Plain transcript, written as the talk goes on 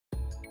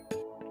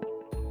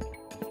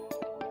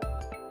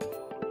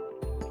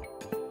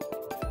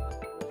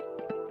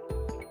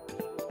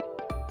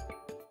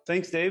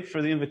Thanks, Dave,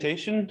 for the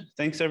invitation.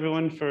 Thanks,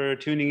 everyone, for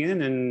tuning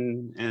in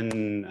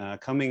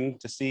and coming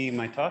to see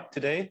my talk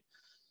today.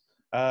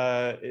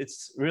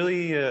 It's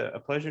really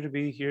a pleasure to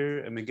be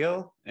here at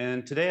McGill.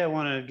 And today I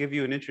want to give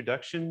you an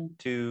introduction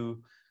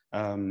to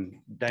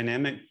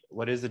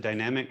what is the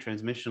dynamic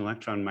transmission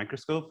electron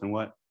microscope and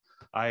what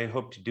I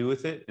hope to do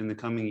with it in the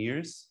coming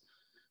years.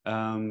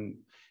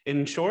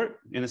 In short,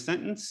 in a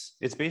sentence,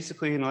 it's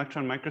basically an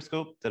electron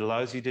microscope that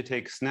allows you to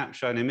take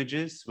snapshot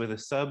images with a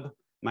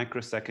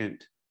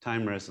sub-microsecond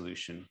time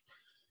resolution,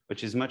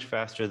 which is much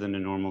faster than a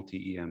normal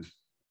TEM.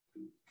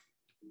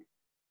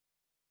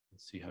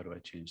 Let's see, how do I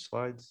change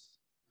slides?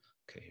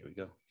 Okay, here we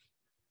go.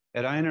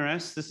 At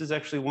INRS, this is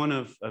actually one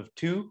of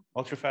two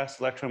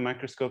ultrafast electron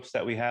microscopes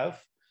that we have.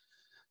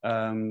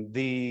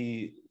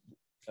 The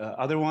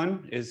other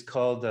one is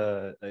called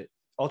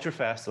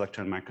ultrafast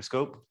electron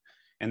microscope.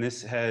 And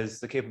this has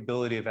the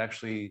capability of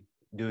actually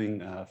doing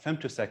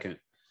femtosecond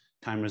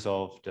time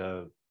resolved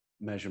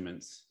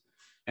measurements.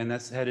 And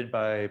that's headed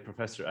by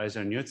Professor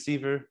Eisner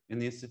Nurtsiever in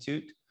the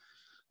Institute.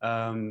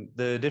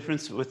 The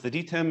difference with the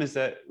DTEM is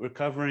that we're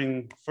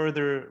covering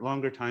further,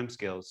 longer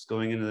timescales,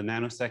 going into the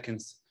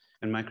nanoseconds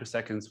and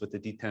microseconds with the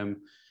DTEM,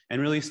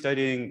 and really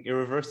studying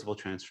irreversible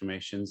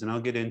transformations. And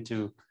I'll get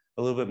into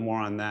a little bit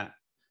more on that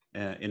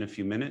in a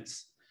few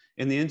minutes.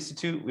 In the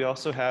Institute, we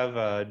also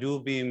have dual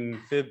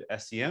beam Fib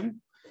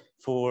SEM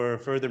for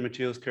further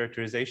materials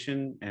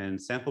characterization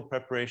and sample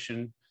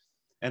preparation.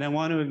 And I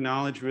want to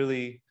acknowledge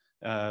really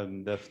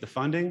the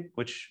funding,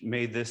 which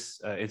made this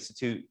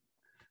institute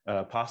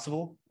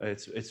possible.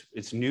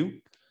 It's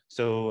new,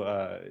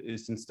 so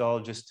it's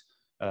installed just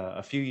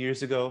a few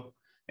years ago,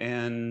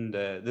 and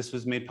this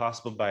was made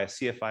possible by a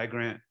CFI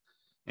grant.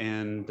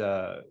 And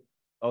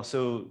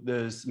also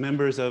there's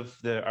members of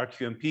the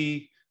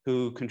RQMP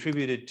who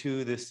contributed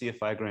to this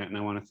CFI grant, and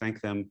I want to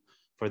thank them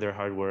for their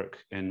hard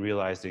work and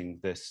realizing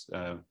this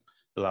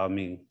allowed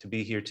me to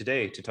be here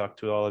today to talk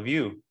to all of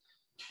you.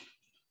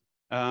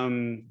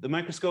 The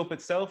microscope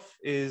itself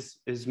is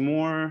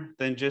more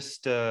than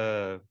just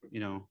a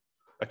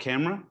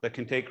camera that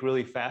can take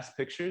really fast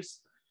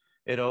pictures.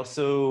 It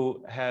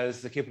also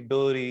has the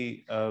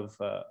capability of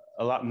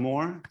a lot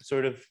more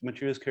sort of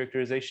materials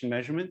characterization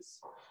measurements.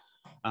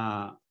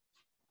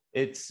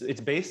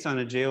 It's based on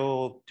a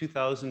JL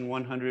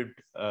 2100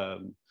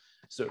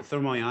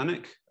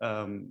 thermoionic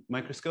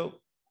microscope.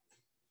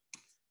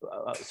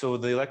 So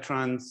the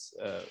electrons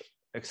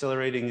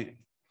accelerating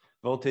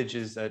voltage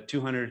is at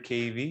 200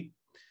 keV.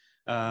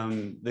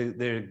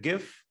 Their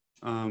GIF,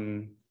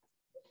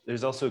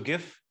 there's also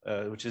GIF,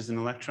 which is an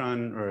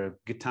electron or a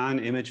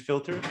Gatan image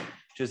filter,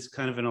 which is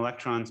kind of an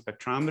electron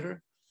spectrometer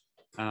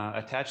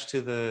attached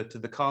to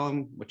the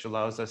column, which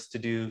allows us to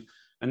do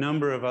a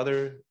number of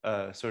other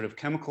sort of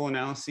chemical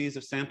analyses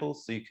of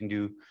samples. So you can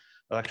do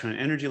electron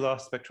energy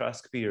loss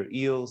spectroscopy, or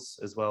EELS,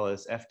 as well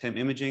as FTEM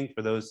imaging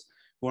for those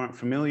who aren't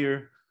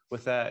familiar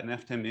with that.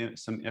 And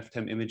some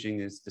FTEM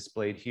imaging is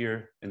displayed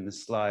here in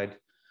this slide,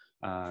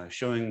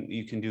 showing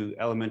you can do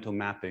elemental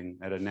mapping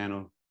at a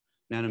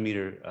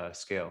nanometer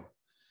scale.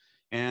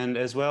 And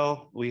as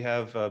well, we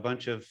have a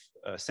bunch of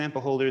sample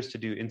holders to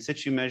do in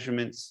situ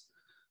measurements,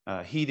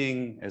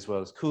 heating, as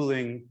well as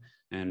cooling,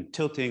 and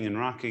tilting and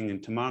rocking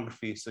and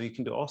tomography. So you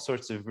can do all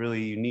sorts of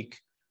really unique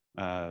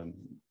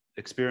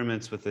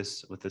experiments with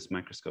this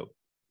microscope.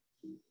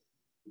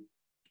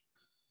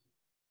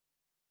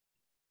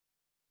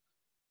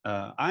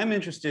 I'm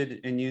interested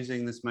in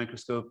using this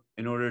microscope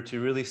in order to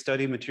really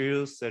study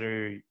materials that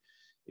are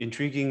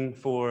intriguing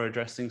for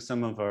addressing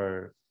some of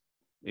our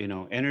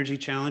energy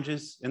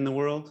challenges in the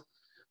world.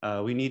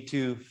 We need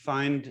to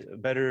find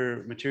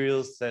better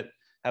materials that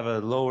have a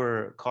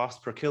lower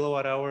cost per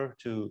kilowatt hour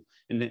to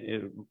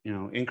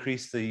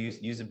increase the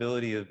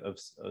usability of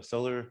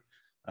solar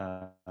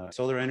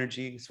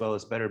energy, as well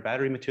as better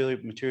battery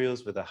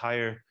materials with a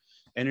higher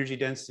energy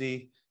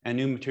density, and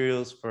new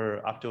materials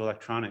for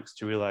optoelectronics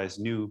to realize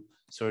new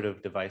sort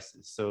of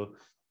devices. So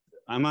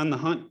I'm on the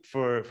hunt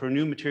for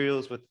new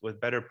materials with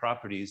better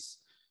properties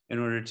in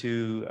order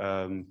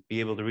to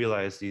be able to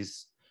realize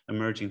these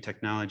emerging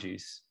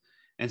technologies.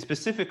 And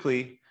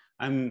specifically,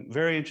 I'm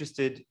very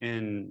interested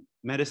in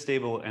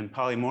metastable and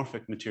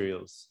polymorphic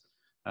materials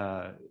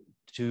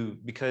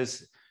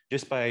because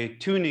just by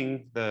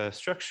tuning the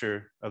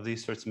structure of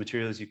these sorts of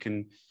materials, you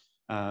can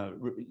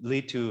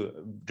lead to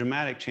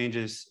dramatic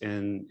changes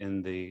in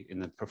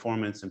the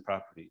performance and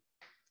property.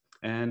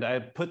 And I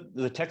put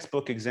the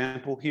textbook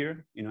example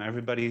here.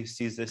 Everybody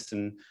sees this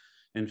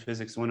in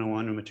Physics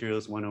 101 or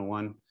Materials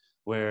 101,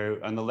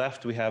 where on the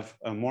left we have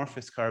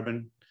amorphous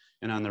carbon,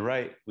 and on the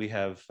right we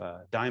have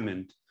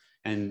diamond,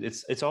 and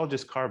it's all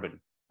just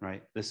carbon,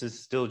 right? This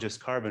is still just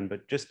carbon,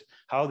 but just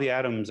how the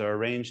atoms are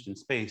arranged in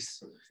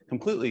space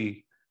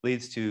completely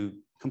leads to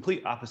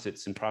complete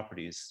opposites in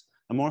properties.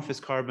 Amorphous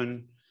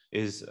carbon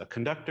is a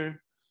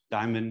conductor,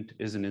 diamond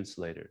is an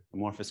insulator.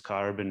 Amorphous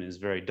carbon is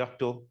very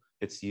ductile.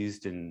 It's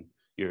used in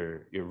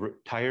your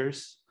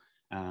tires,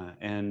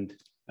 and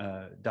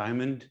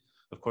diamond,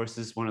 of course,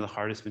 is one of the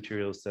hardest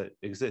materials that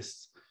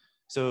exists.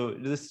 So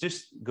this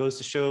just goes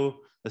to show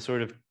the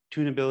sort of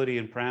tunability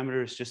and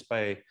parameters just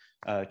by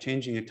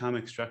changing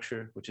atomic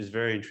structure, which is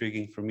very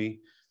intriguing for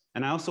me.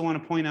 And I also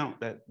want to point out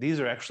that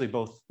these are actually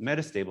both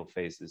metastable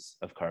phases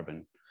of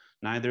carbon.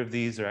 Neither of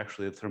these are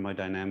actually a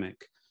thermodynamic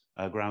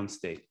ground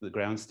state. The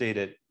ground state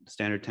at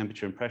standard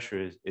temperature and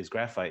pressure is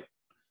graphite,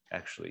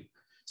 actually.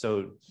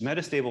 So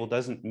metastable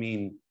doesn't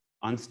mean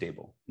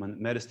unstable.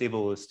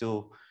 Metastable is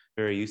still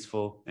very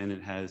useful, and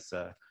it has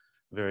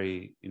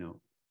very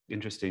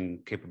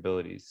interesting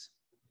capabilities.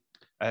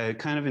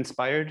 Kind of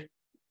inspired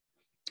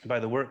by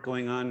the work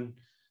going on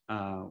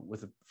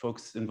with the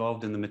folks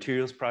involved in the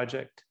materials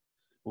project,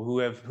 who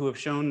have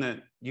shown that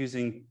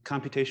using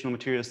computational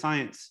material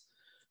science,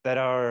 that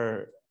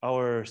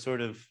our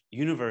sort of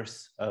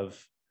universe of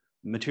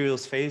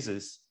materials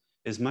phases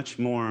is much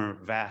more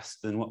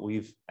vast than what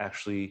we've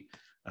actually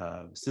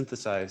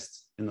synthesized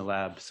in the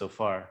lab so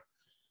far.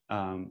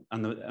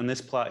 On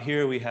this plot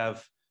here, we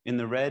have in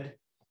the red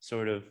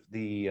sort of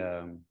the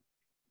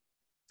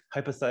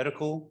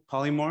hypothetical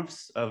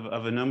polymorphs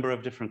of a number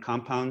of different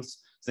compounds: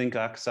 zinc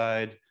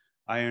oxide,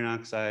 iron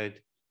oxide,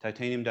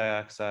 titanium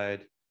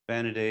dioxide,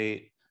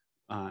 vanadate,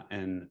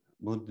 and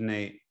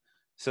molybdenate.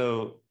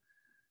 So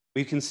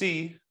we can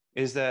see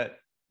is that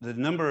the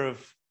number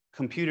of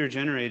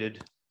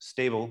computer-generated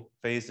stable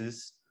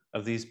phases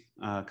of these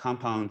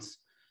compounds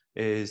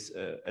is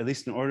at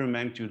least an order of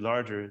magnitude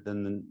larger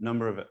than the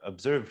number of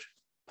observed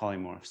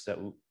polymorphs that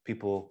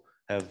people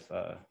have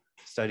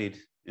studied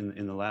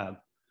in the lab.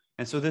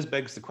 And so this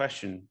begs the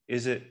question,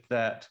 is it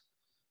that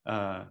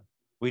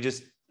we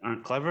just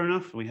aren't clever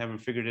enough, we haven't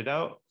figured it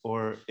out,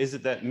 or is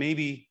it that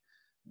maybe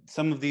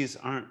some of these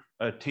aren't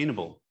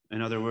attainable?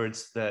 In other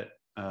words, that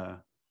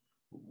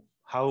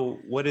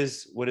what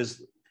is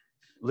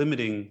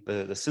limiting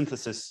the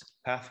synthesis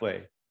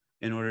pathway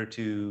in order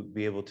to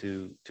be able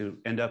to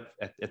end up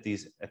at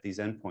these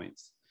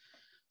endpoints?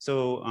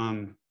 So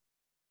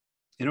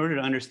in order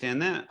to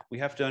understand that, we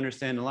have to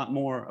understand a lot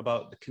more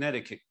about the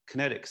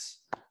kinetics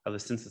of the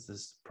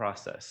synthesis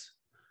process.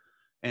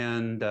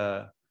 And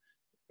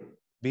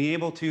being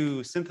able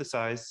to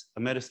synthesize a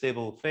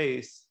metastable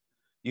phase,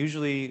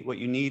 usually what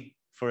you need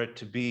for it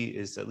to be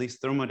is at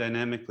least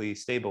thermodynamically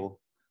stable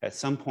at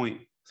some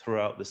point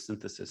throughout the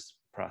synthesis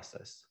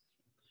process.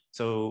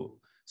 So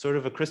sort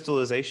of a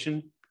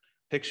crystallization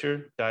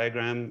picture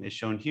diagram is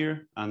shown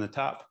here on the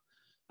top.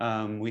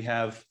 We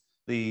have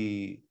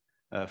the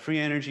free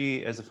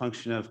energy as a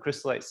function of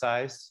crystallite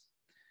size.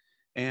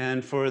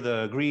 And for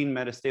the green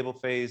metastable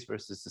phase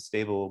versus the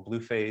stable blue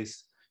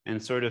phase,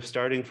 and sort of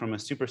starting from a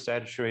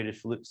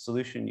supersaturated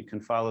solution, you can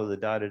follow the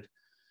dotted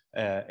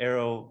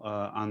arrow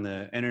on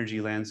the energy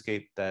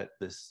landscape that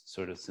this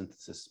sort of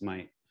synthesis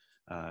might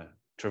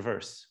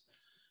traverse.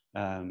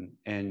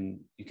 And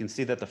you can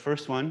see that the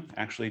first one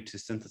actually to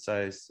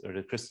synthesize or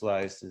to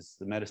crystallize is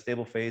the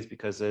metastable phase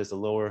because there's a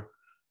lower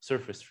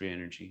surface free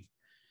energy.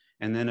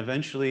 And then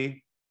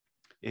eventually,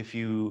 if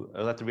you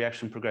let the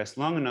reaction progress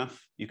long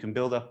enough, you can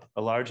build up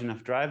a large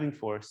enough driving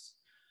force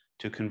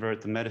to convert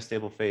the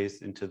metastable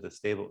phase into the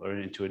stable or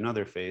into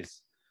another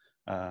phase,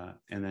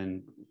 and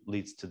then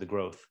leads to the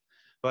growth.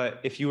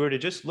 But if you were to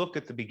just look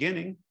at the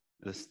beginning,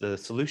 the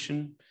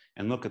solution,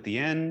 and look at the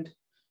end,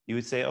 you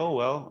would say, oh,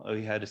 well,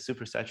 we had a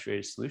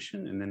supersaturated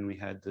solution, and then we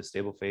had the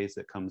stable phase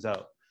that comes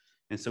out.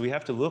 And so we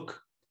have to look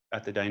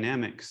at the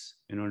dynamics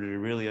in order to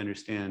really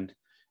understand.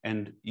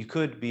 And you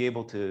could be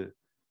able to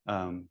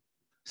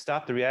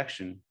stop the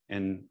reaction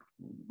and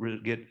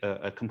get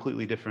a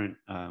completely different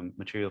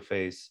material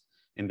phase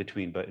in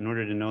between. But in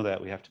order to know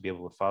that, we have to be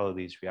able to follow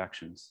these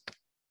reactions.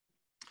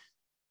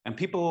 And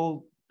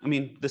people, I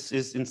mean, this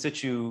is in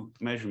situ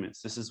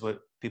measurements. This is what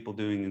people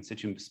doing in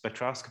situ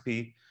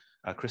spectroscopy,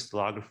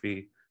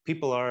 crystallography.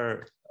 People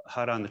are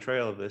hot on the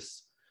trail of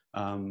this.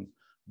 And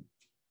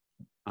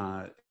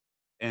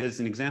as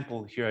an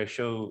example here, I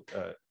show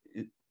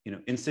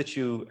in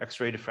situ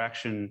X-ray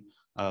diffraction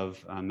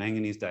of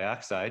manganese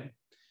dioxide.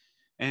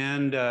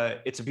 And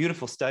it's a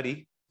beautiful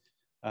study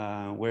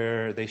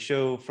where they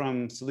show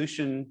from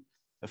solution,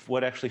 if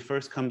what actually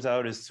first comes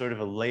out is sort of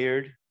a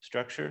layered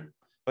structure,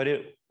 but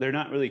they're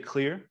not really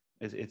clear.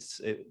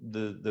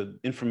 The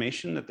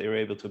information that they were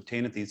able to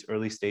obtain at these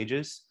early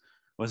stages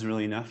wasn't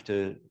really enough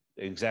to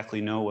exactly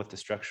know what the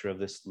structure of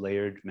this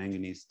layered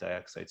manganese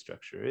dioxide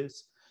structure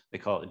is. They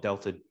call it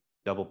delta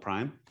double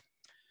prime.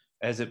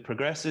 As it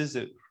progresses,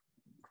 it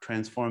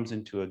transforms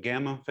into a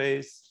gamma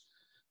phase.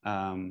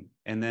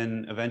 And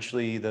then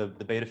eventually the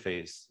beta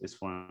phase is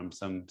formed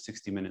some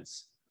 60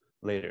 minutes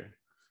later.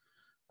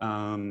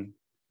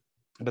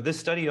 But this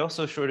study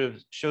also sort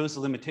of shows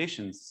the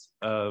limitations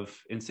of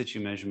in situ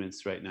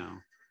measurements right now.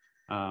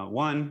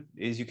 One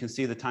is you can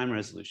see the time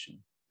resolution.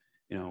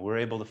 We're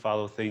able to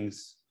follow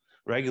things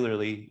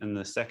regularly in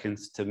the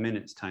seconds to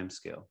minutes time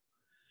scale.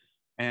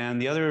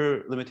 And the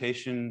other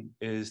limitation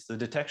is the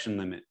detection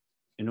limit.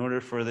 In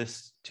order for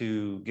this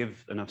to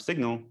give enough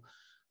signal,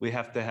 we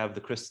have to have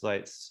the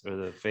crystallites or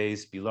the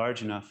phase be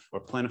large enough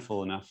or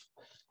plentiful enough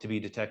to be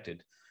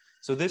detected.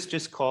 So this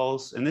just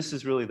calls, and this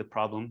is really the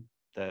problem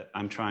that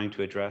I'm trying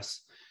to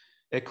address,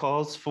 it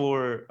calls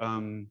for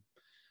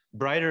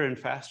brighter and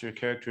faster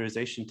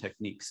characterization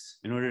techniques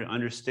in order to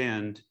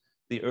understand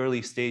the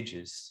early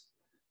stages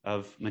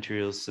of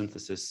materials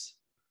synthesis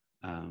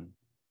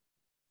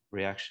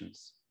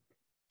reactions.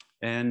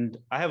 And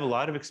I have a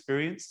lot of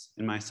experience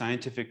in my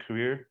scientific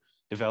career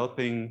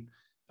developing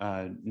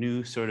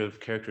new sort of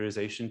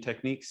characterization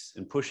techniques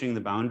and pushing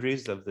the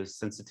boundaries of the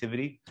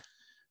sensitivity.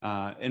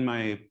 In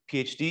my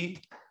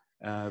PhD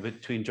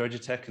between Georgia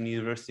Tech and the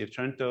University of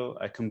Trento,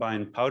 I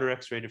combined powder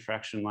X-ray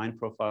diffraction line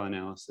profile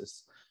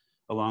analysis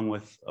along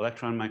with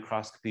electron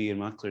microscopy and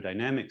molecular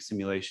dynamic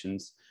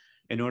simulations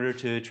in order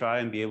to try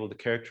and be able to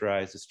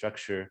characterize the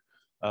structure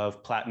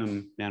of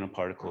platinum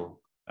nanoparticle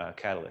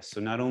catalysts.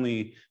 So not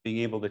only being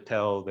able to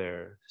tell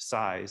their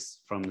size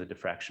from the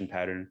diffraction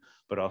pattern,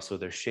 but also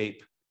their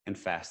shape and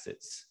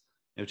facets,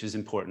 which is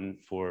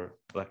important for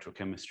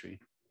electrochemistry.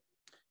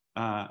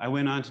 I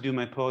went on to do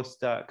my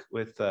postdoc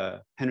with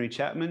Henry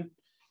Chapman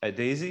at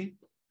Daisy,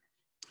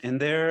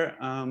 and they're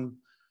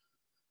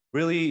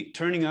really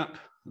turning up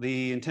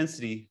the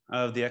intensity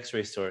of the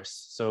X-ray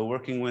source. So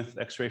working with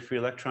X-ray free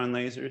electron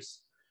lasers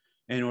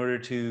in order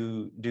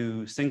to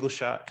do single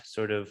shot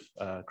sort of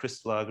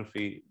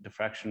crystallography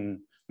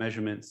diffraction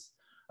measurements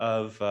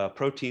of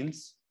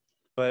proteins.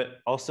 But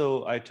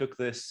also I took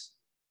this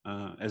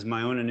as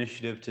my own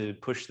initiative to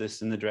push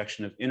this in the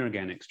direction of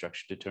inorganic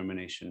structure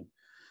determination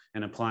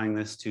and applying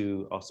this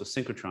to also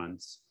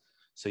synchrotrons.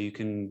 So you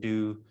can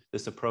do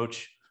this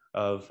approach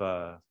of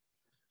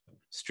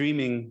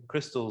streaming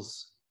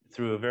crystals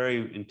through a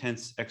very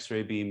intense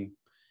X-ray beam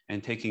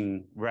and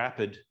taking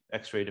rapid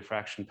X-ray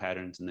diffraction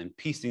patterns and then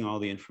piecing all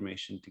the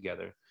information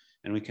together.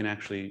 And we can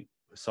actually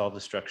solve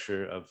the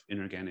structure of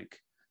inorganic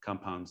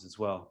compounds as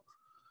well,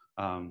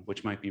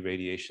 which might be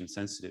radiation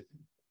sensitive.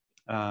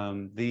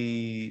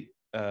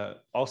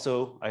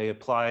 Also, I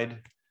applied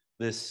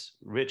this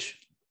rich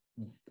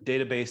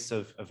database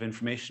of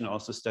information,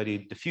 also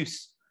studied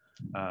diffuse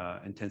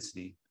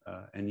intensity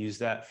and used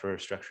that for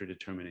structure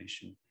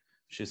determination,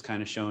 which is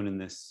kind of shown in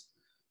this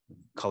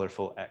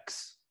colorful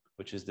X,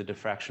 which is the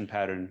diffraction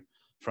pattern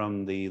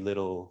from the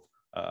little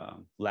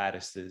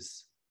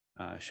lattices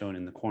shown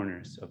in the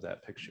corners of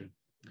that picture.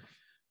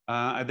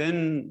 I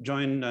then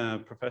joined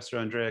Professor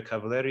Andrea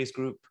Cavalleri's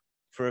group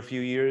for a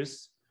few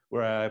years,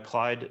 where I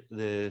applied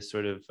the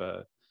sort of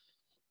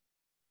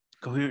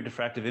coherent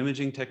diffractive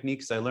imaging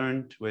techniques I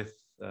learned with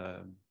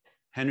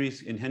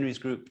Henry's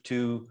group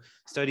to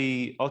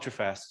study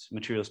ultrafast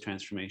materials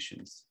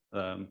transformations,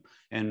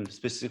 and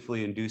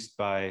specifically induced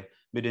by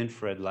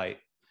mid-infrared light,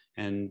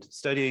 and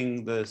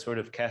studying the sort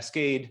of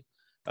cascade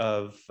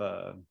of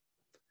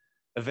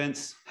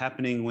events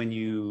happening when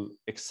you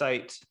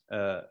excite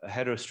a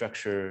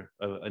heterostructure,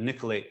 a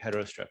nickelate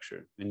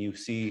heterostructure, and you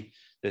see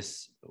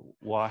this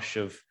wash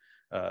of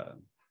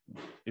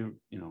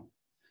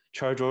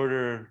charge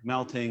order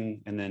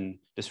melting, and then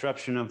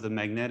disruption of the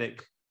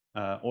magnetic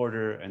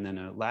order, and then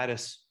a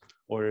lattice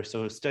order.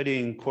 So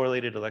studying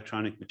correlated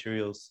electronic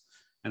materials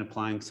and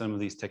applying some of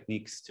these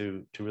techniques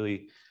to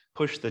really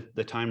push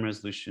the time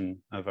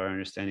resolution of our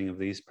understanding of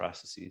these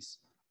processes.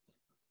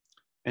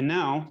 And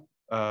now,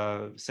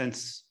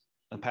 since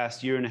the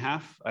past year and a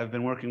half, I've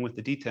been working with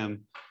the DTEM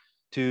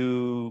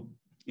to,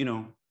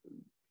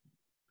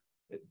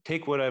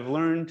 take what I've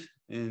learned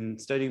in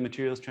studying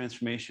materials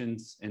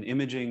transformations and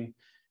imaging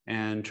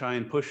and try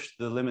and push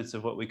the limits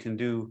of what we can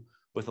do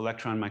with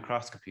electron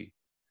microscopy.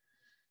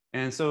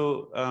 And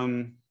so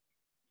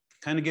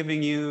kind of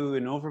giving you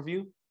an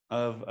overview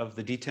of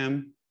the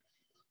DTEM.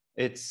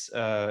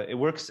 It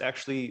works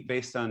actually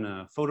based on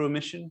a photo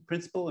emission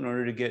principle in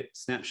order to get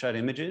snapshot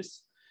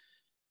images.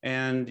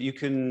 And you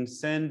can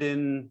send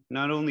in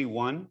not only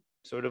one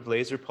sort of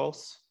laser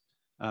pulse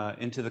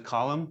into the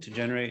column to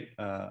generate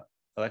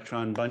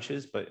electron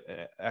bunches, but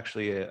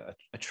actually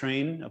a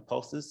train of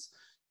pulses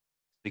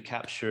to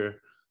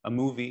capture a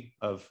movie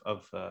of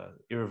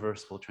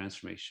irreversible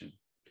transformation.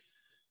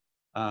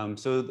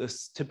 So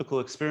this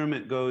typical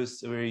experiment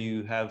goes where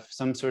you have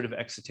some sort of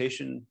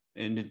excitation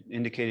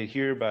indicated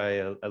here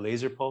by a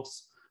laser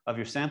pulse of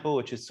your sample,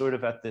 which is sort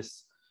of at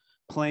this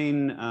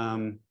plane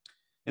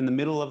in the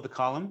middle of the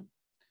column.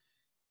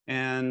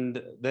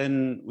 And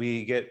then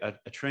we get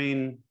a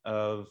train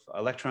of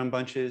electron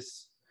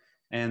bunches,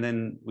 and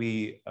then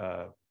we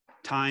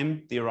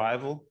time the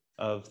arrival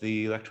of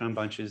the electron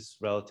bunches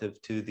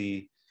relative to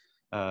the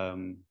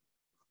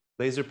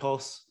laser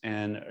pulse,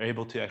 and are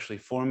able to actually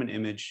form an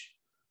image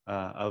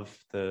of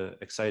the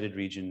excited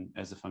region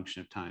as a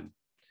function of time.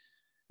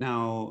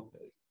 Now,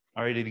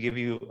 already to give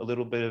you a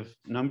little bit of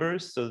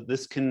numbers, so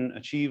this can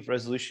achieve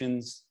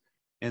resolutions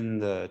in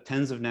the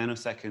tens of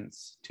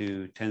nanoseconds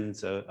to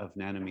tens of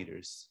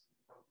nanometers.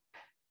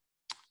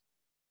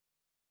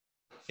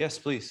 Yes,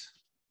 please.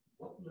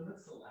 What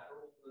limits the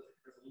lateral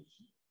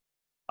resolution?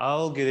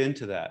 I'll get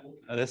into that.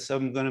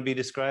 I'm going to be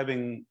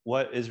describing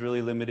what is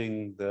really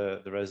limiting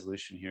the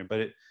resolution here,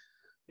 but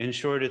in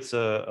short, it's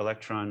a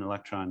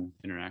electron-electron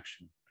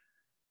interaction.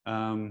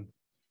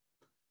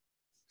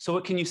 So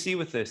what can you see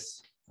with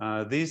this?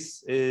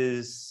 This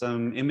is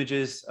some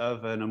images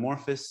of an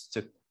amorphous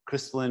to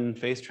crystalline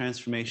phase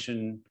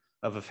transformation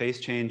of a phase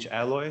change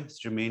alloy.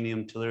 It's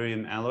germanium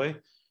tellurium alloy.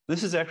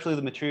 This is actually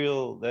the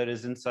material that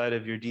is inside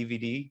of your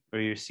DVD or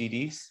your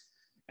CDs.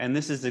 And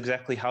this is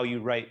exactly how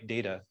you write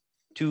data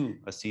to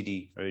a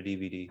CD or a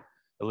DVD.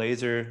 The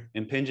laser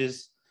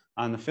impinges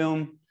on the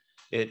film.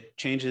 It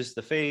changes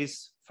the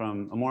phase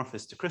from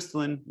amorphous to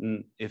crystalline.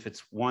 And if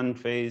it's one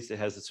phase, it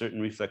has a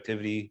certain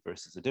reflectivity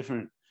versus a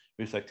different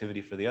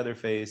reflectivity for the other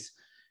phase.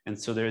 And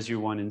so there's your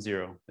 1 and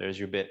 0. There's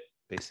your bit,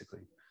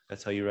 basically.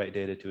 That's how you write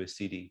data to a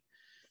CD.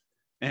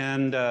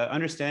 And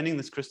understanding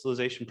this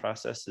crystallization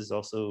process is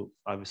also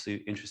obviously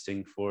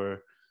interesting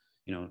for,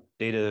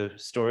 data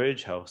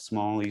storage, how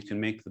small you can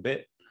make the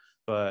bit,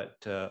 but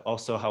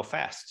also how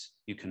fast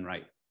you can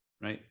write,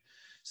 right?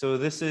 So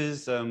this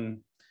is,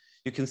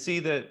 you can see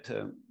that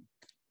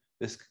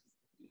this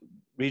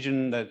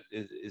region that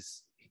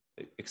is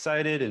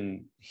excited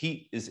and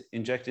heat is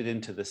injected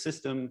into the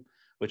system,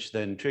 which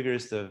then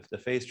triggers the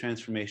phase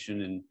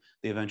transformation and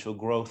the eventual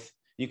growth.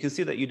 You can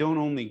see that you don't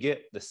only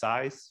get the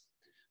size,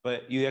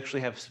 but you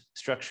actually have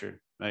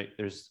structure, right?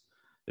 There's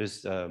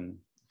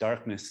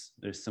darkness,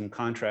 there's some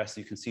contrast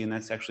you can see, and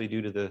that's actually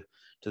due to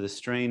the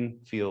strain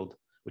field,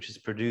 which is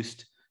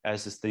produced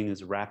as this thing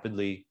is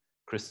rapidly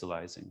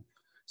crystallizing.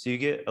 So you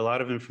get a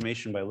lot of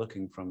information by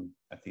looking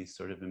at these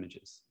sort of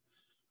images.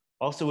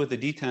 Also with the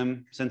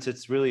DTEM, since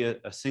it's really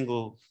a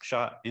single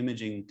shot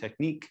imaging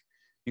technique,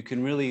 you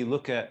can really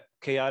look at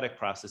chaotic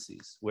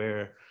processes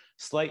where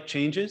slight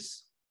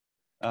changes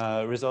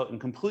result in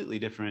completely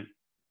different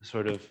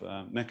sort of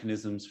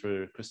mechanisms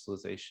for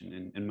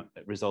crystallization and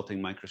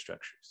resulting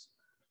microstructures.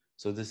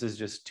 So this is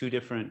just two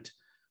different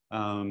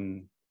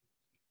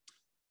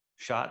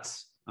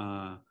shots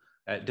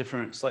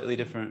at slightly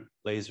different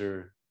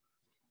laser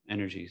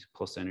energies,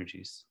 pulse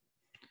energies.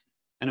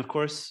 And of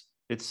course,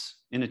 it's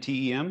in a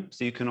TEM,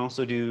 so you can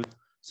also do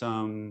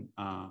some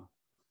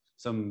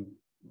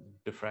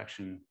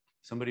diffraction.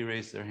 Somebody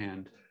raised their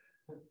hand.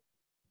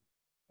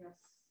 Yes.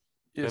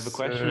 Do you have a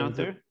question out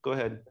there? Go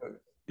ahead.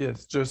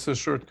 Yes, just a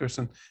short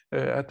question.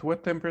 At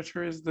what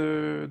temperature is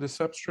the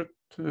substrate?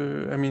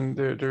 I mean,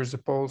 there's a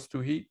pulse to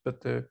heat,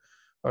 but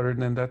other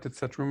than that,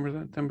 it's at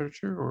room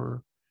temperature,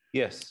 or?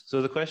 Yes.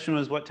 So the question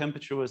was, what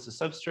temperature was the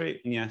substrate?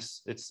 And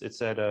yes,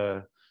 it's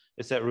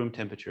at room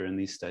temperature in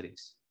these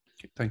studies.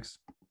 Okay, thanks.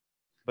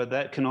 But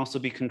that can also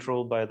be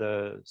controlled by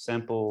the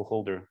sample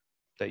holder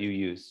that you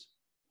use.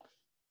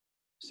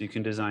 So you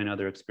can design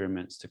other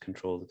experiments to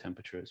control the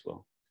temperature as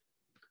well.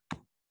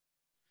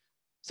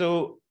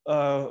 So,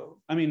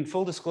 I mean,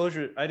 full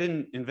disclosure, I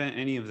didn't invent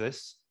any of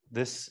this.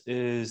 This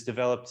is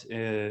developed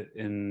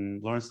in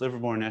Lawrence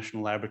Livermore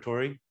National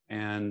Laboratory,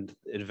 and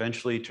it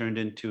eventually turned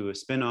into a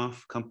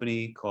spin-off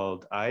company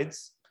called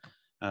IDES.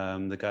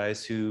 The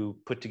guys who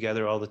put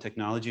together all the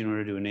technology in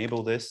order to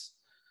enable this,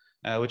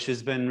 which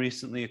has been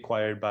recently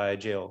acquired by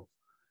McGill.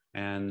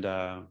 And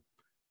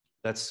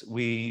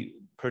we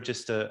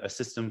purchased a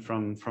system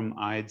from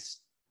IDES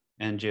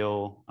and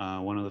McGill,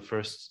 one of the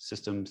first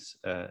systems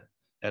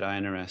at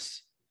INRS,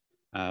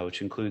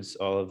 which includes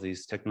all of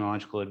these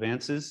technological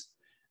advances.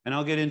 And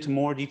I'll get into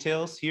more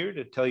details here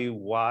to tell you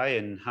why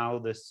and how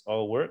this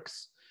all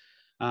works.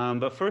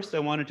 But first, I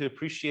wanted to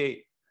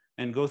appreciate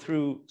and go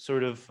through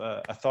sort of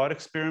a thought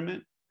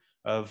experiment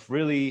of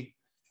really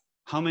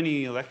how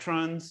many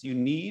electrons you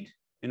need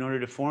in order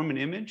to form an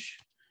image.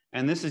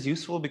 And this is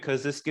useful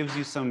because this gives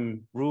you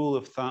some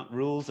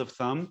rules of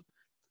thumb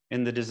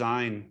in the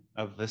design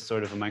of this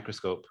sort of a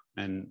microscope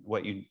and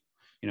what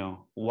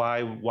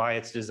why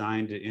it's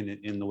designed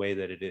in the way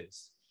that it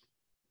is.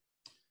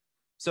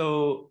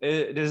 So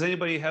does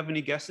anybody have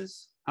any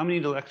guesses? How many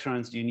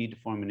electrons do you need to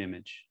form an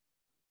image?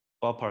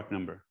 Ballpark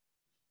number.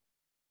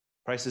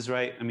 Price is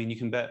right. I mean, you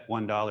can bet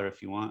 $1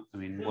 if you want. I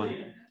mean,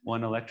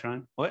 one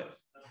electron. What?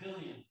 A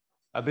billion.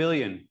 A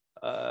billion.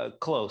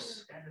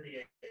 Close.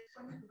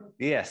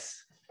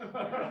 Yes.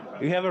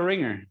 We have a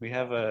ringer. We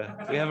have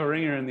a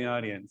ringer in the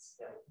audience.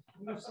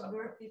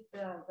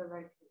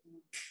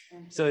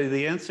 So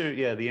the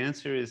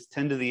answer is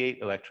 10 to the 8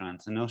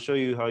 electrons, and I'll show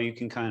you how you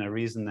can kind of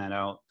reason that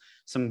out.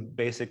 Some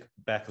basic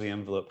back of the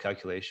envelope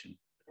calculation.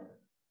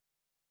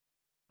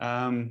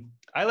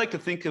 I like to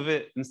think of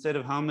it, instead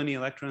of how many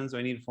electrons do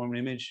I need to form an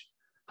image,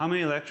 how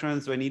many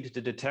electrons do I need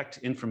to detect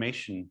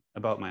information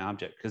about my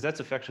object? Because that's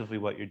effectively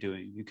what you're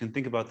doing. You can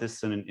think about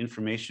this in an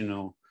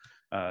informational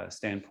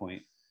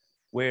standpoint,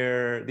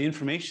 where the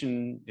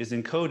information is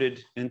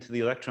encoded into the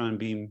electron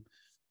beam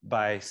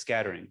by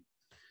scattering.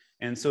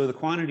 And so the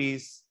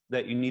quantities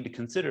that you need to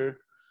consider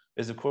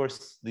is, of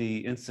course, the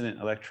incident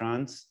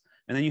electrons.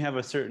 And then you have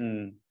a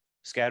certain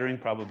scattering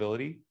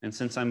probability. And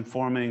since I'm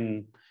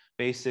forming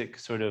basic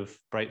sort of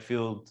bright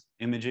field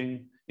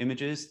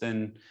images,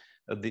 then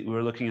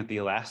we're looking at the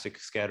elastic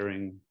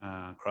scattering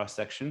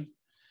cross-section.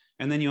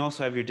 And then you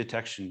also have your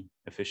detection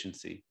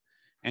efficiency.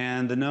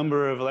 And the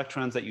number of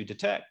electrons that you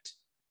detect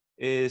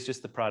is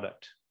just the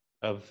product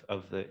of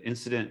the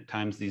incident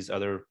times these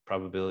other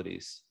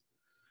probabilities.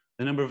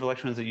 the number of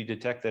electrons that you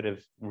detect that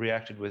have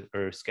reacted with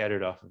or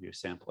scattered off of your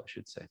sample, I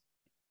should say.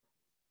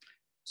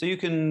 So you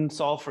can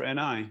solve for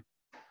Ni.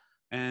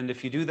 And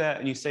if you do that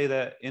and you say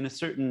that in a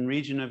certain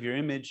region of your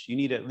image, you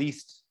need at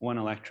least one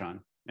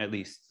electron, at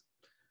least.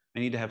 I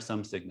need to have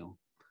some signal.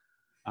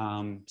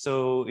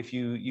 So if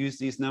you use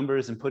these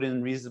numbers and put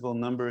in reasonable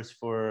numbers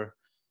for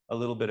a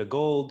little bit of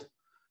gold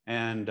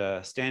and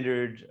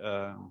standard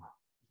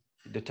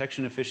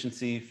detection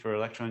efficiency for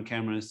electron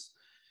cameras,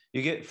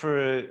 you get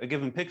for a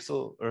given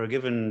pixel or a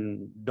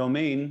given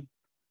domain,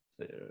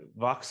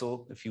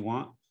 voxel, if you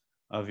want,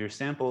 of your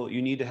sample,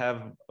 you need to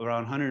have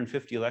around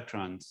 150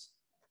 electrons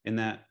in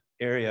that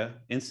area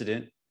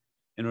incident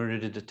in order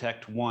to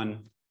detect one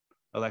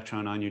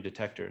electron on your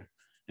detector.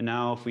 And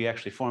now if we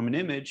actually form an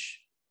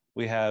image,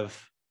 we have,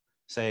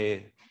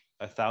 say,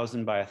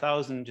 1,000 by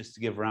 1,000, just to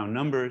give round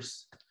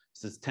numbers.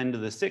 This is 10 to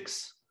the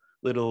 6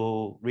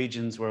 little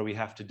regions where we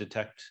have to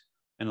detect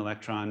an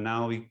electron.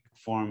 Now we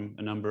form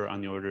a number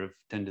on the order of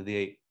 10 to the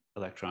 8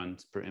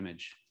 electrons per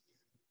image.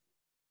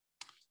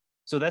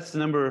 So that's the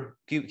number,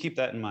 keep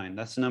that in mind.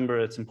 That's the number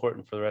that's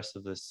important for the rest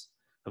of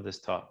this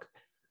talk.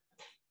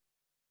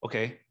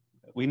 Okay,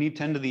 we need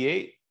 10 to the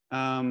 8.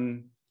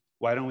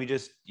 Why don't we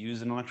just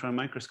use an electron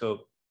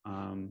microscope?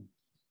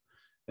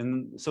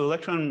 And so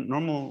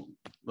normal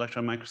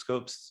electron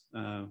microscopes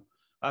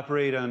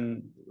operate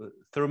on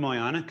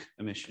thermoionic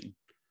emission.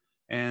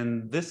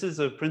 And this is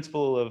a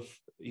principle of,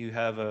 you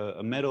have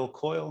a metal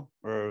coil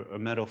or a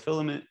metal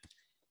filament,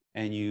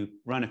 and you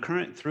run a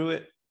current through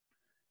it.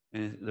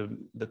 And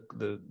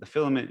the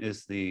filament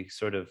is the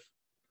sort of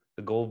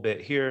the gold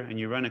bit here, and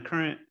you run a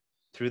current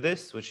through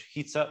this, which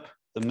heats up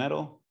the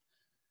metal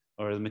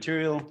or the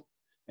material.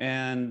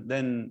 And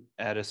then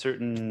at a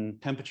certain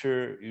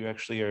temperature, you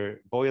actually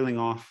are boiling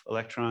off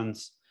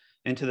electrons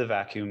into the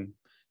vacuum.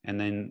 And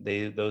then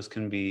those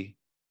can be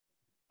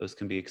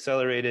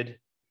accelerated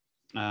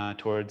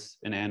towards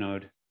an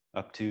anode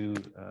up to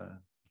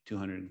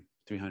 200,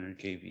 300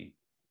 keV.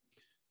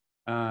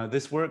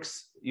 This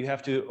works, you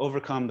have to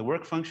overcome the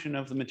work function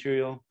of the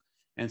material.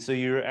 And so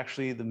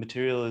the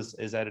material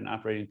is at an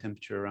operating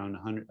temperature around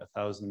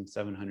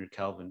 1,700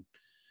 Kelvin,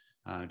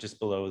 just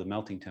below the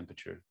melting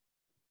temperature.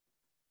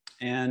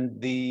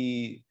 And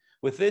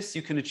with this,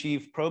 you can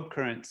achieve probe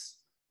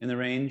currents in the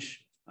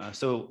range,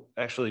 so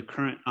actually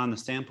current on the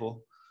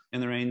sample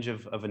in the range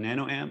of a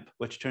nanoamp,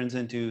 which turns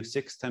into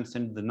 6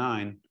 ×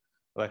 10⁹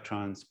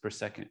 electrons per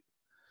second.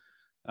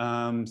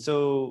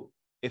 So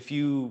if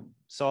you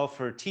solve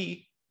for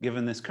T,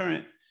 given this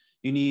current,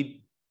 you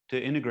need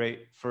to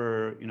integrate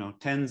for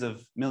tens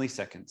of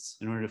milliseconds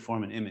in order to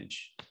form an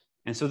image.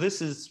 And so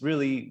this is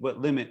really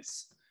what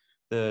limits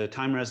the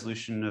time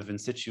resolution of in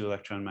situ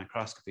electron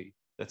microscopy.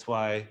 That's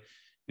why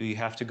we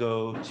have to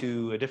go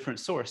to a different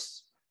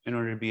source in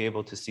order to be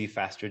able to see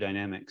faster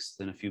dynamics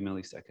than a few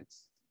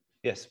milliseconds.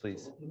 Yes,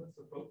 please. What limits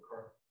the probe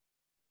current?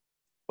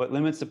 What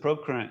limits the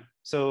probe current?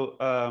 So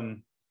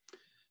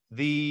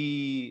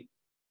the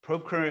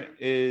probe current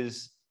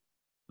is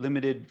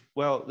limited.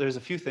 Well, there's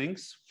a few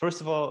things.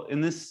 First of all,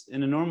 in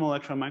a normal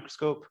electron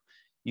microscope,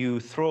 you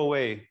throw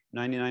away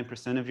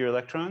 99% of your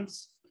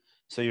electrons.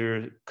 So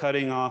you're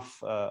cutting off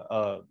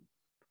 2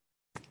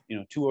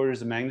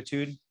 orders of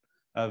magnitude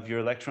of your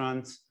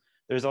electrons.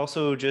 There's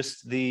also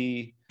just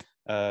if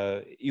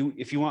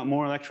you want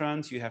more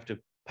electrons, you have to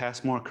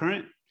pass more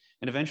current,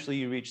 and eventually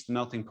you reach the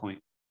melting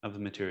point of the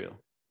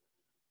material.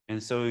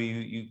 And so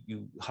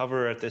you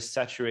hover at this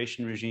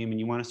saturation regime, and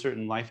you want a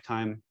certain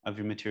lifetime of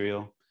your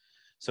material.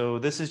 So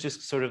this is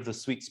just sort of the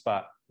sweet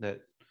spot that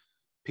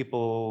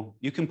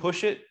you can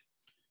push it,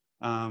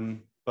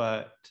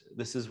 but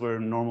this is where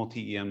normal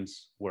TEMs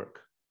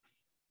work.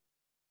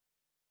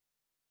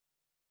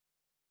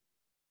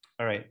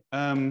 All right.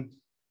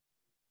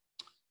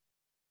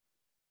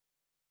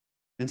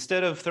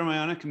 Instead of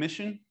thermionic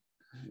emission,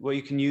 what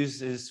you can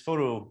use is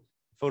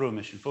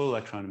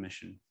photoelectron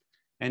emission.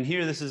 And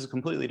here, this is a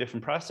completely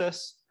different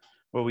process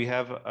where we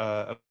have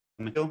a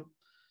material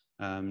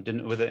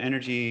with an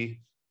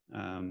energy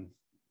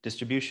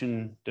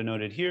distribution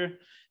denoted here.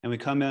 And we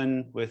come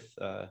in with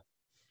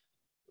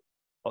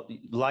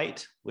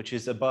light, which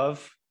is above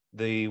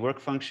the work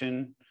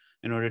function,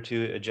 in order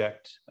to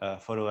eject a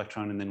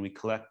photoelectron. And then we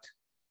collect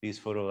these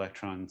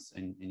photoelectrons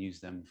and use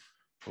them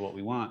for what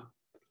we want.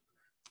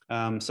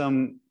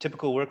 Some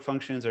typical work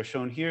functions are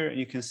shown here. And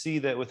you can see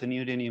that with a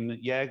neodymium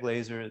YAG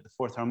laser, the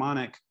 4th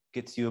harmonic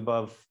gets you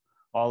above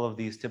all of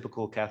these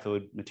typical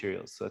cathode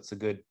materials. So that's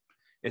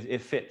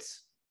it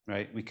fits,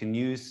 right? We can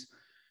use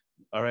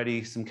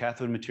already some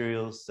cathode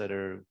materials that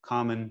are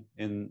common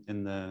in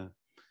the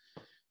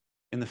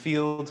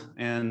field,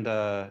 and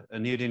a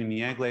neodymium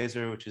YAG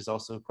laser, which is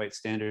also quite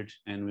standard,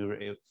 and we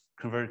were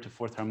converted to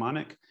 4th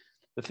harmonic.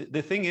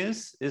 The thing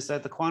is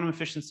that the quantum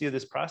efficiency of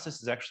this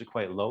process is actually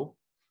quite low.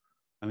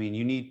 I mean,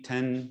 you need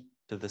 10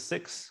 to the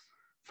 6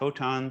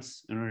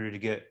 photons in order to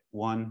get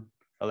 1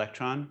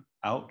 electron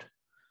out.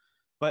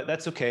 But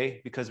that's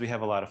okay, because we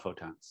have a lot of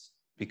photons.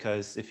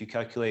 Because if you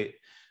calculate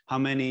how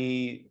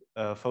many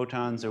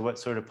photons or what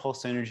sort of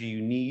pulse energy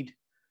you need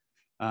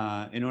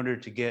in order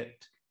to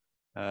get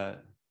 10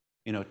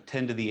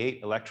 to the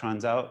 8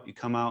 electrons out, you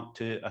come out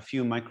to a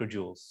few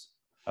microjoules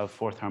of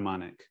fourth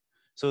harmonic.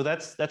 So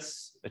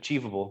that's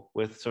achievable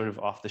with sort of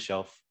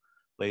off-the-shelf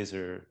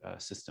laser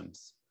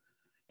systems.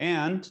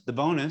 And the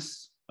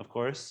bonus, of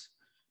course,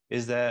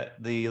 is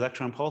that the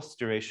electron pulse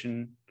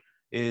duration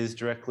is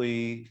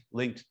directly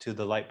linked to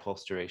the light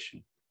pulse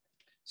duration.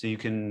 So you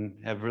can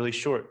have really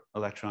short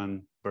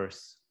electron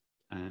bursts,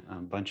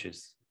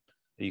 bunches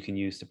that you can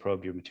use to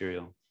probe your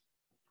material.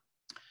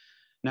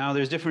 Now,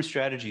 there's different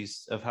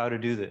strategies of how to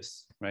do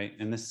this, right?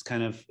 And this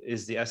kind of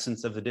is the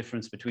essence of the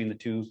difference between the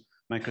two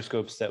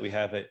microscopes that we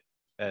have at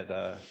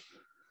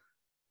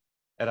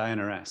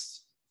INRS.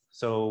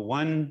 So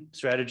one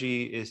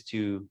strategy is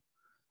to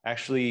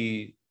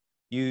actually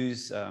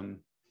use a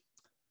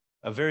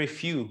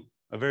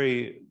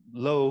very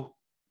low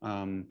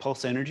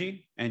pulse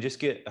energy and just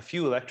get a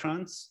few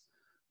electrons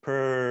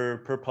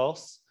per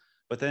pulse,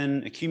 but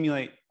then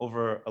accumulate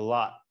over a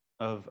lot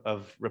of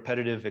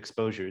repetitive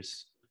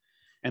exposures.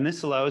 And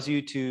this allows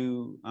you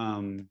to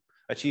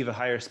achieve a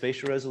higher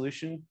spatial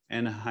resolution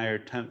and a higher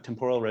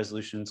temporal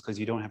resolutions because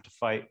you don't have to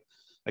fight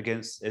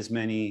against as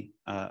many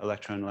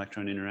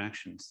electron-electron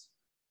interactions.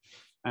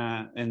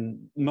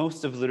 And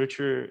most of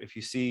literature, if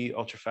you see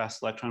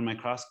ultra-fast electron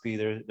microscopy,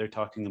 they're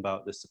talking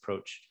about this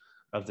approach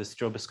of the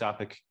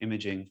stroboscopic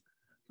imaging.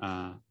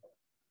 But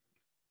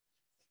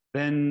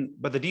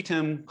the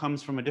DTEM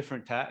comes from a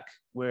different tack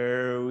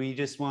where we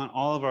just want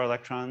all of our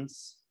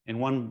electrons in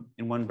one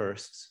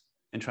burst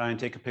and try and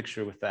take a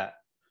picture with that.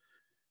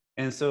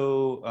 And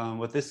so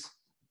what this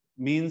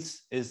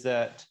means is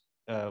that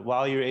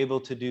while you're able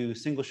to do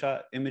single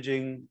shot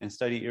imaging and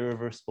study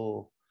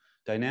irreversible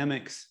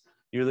dynamics,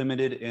 you're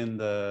limited in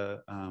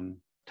the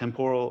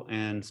temporal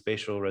and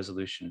spatial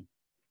resolution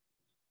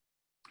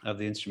of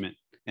the instrument.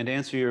 And to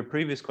answer your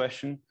previous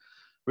question,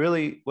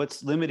 really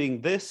what's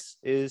limiting this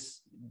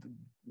is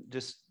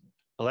just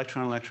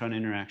electron-electron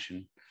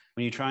interaction.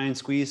 When you try and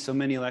squeeze so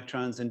many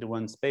electrons into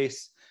one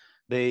space,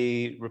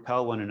 they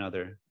repel one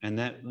another. And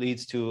that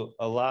leads to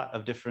a lot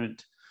of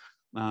different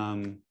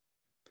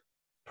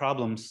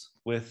problems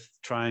with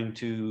trying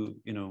to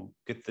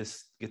get the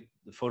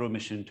photo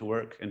emission to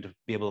work and to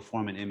be able to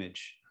form an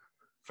image.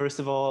 First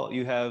of all,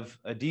 you have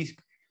a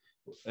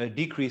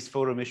decreased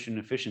photo emission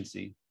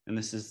efficiency. And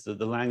this is the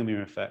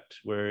Langmuir effect,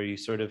 where you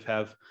sort of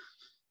have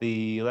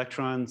the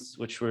electrons,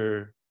 which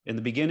were in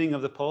the beginning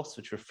of the pulse,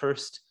 which were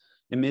first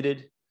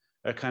emitted,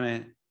 are kind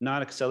of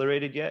not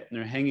accelerated yet, and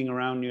they're hanging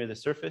around near the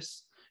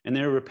surface, and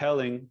they're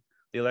repelling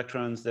the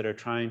electrons that are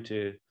trying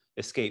to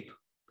escape.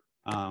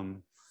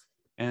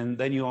 And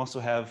then you also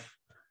have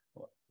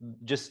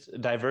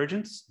just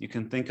divergence. You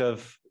can think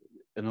of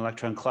an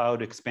electron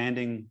cloud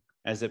expanding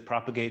as it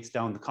propagates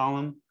down the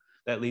column.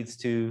 That leads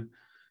to,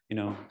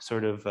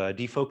 sort of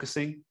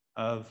defocusing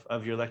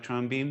of your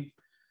electron beam.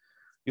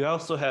 You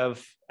also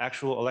have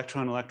actual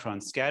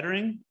electron-electron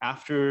scattering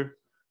after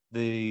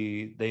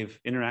they've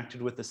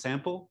interacted with the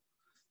sample.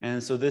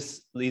 And so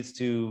this leads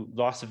to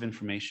loss of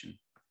information.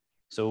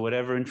 So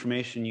whatever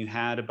information you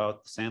had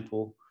about the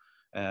sample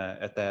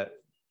at that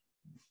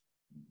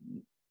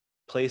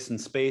place in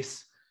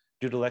space,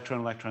 due to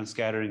electron-electron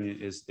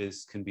scattering,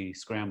 can be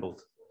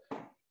scrambled.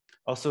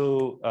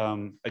 Also,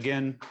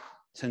 again,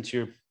 since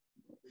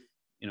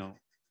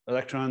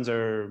electrons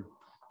are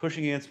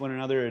pushing against one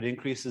another, it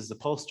increases the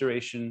pulse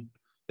duration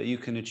that you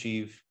can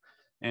achieve.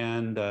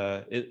 And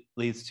it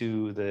leads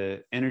to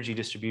the energy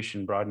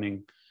distribution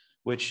broadening,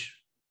 which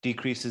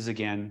decreases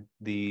again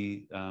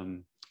the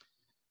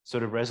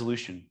sort of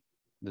resolution.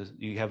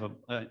 You have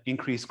an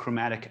increased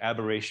chromatic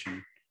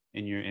aberration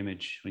in your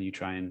image when you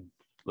try and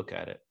look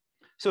at it.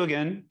 So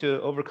again,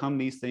 to overcome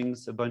these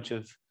things, a bunch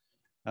of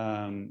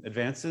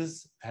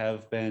advances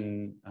have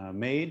been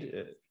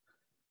made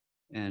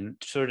and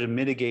sort of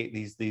mitigate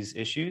these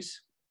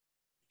issues.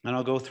 And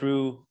I'll go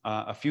through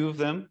a few of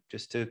them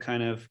just to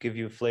kind of give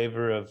you a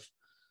flavor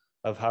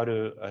of how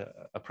to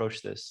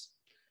approach this.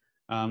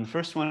 The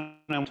first one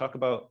I want to talk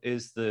about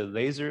is the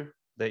laser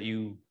that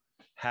you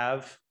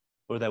have,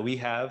 or that we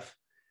have,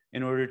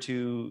 in order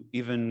to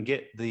even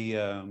get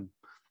the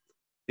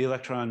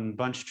electron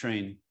bunch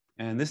train.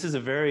 And this is a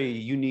very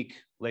unique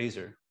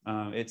laser.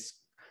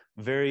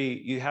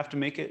 You have to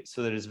make it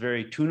so that it's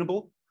very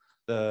tunable,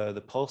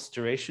 the pulse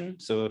duration.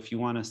 So if you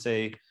want to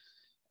say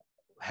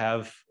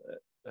have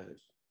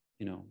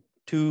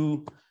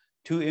two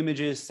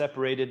images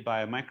separated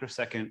by a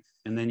microsecond,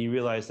 and then you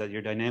realize that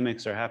your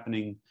dynamics are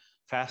happening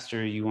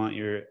faster, you want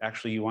your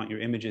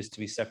images to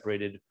be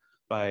separated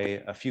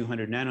by a few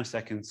hundred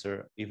nanoseconds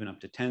or even up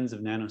to tens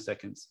of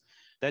nanoseconds.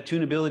 That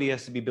tunability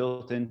has to be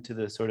built into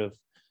the sort of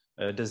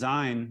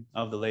design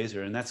of the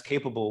laser, and that's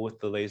capable with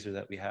the laser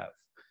that we have.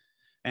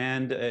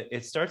 And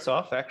it starts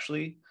off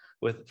actually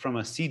from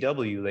a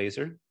CW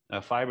laser,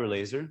 a fiber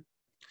laser,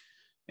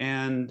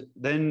 and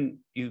then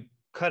you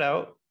cut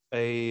out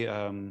a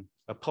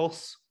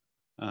pulse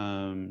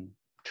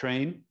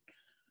train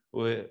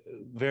with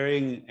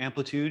varying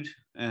amplitude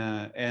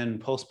and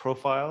pulse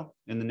profile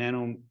in the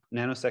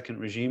nanosecond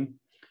regime,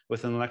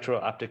 with an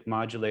electro-optic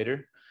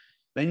modulator.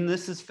 Then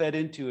this is fed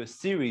into a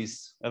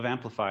series of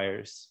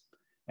amplifiers.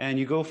 And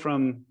you go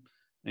from,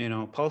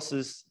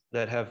 pulses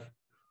that have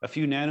a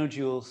few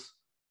nanojoules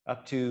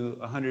up to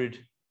 100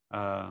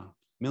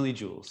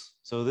 millijoules.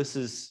 So this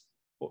is,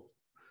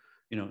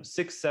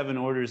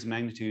 6-7 orders of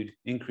magnitude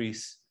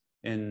increase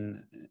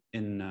in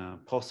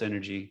pulse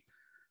energy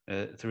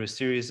through a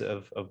series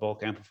of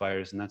bulk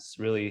amplifiers. And that's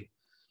really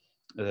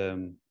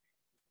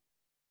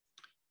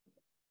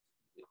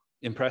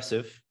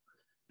impressive.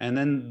 And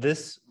then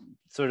this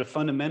sort of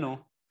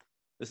fundamental,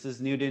 this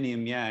is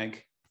neodymium YAG,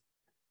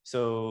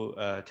 so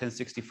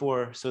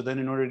 1064. So then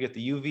in order to get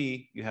the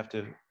UV, you have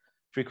to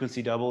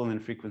frequency double and then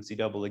frequency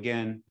double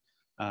again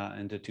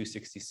into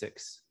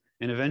 266.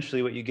 And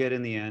eventually what you get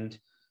in the end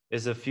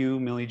is a few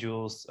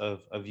millijoules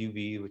of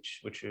UV,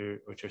 which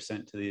are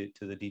sent to the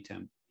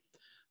DTEM.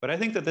 But I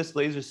think that this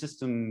laser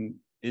system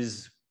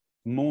is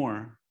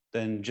more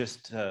than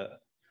just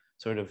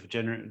sort of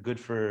good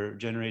for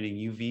generating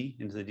UV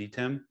into the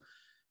DTEM.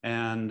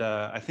 And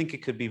I think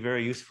it could be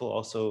very useful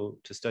also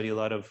to study a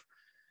lot of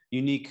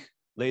unique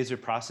laser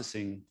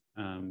processing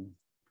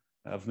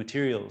of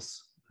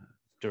materials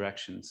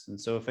directions. And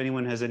so if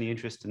anyone has any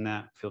interest in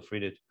that, feel free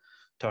to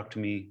talk to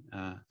me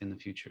in the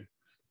future.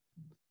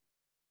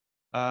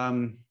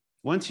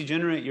 Once you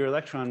generate your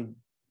electron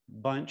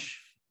bunch,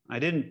 I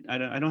don't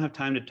have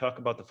time to talk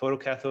about the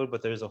photocathode,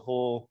 but there's a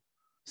whole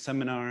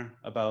seminar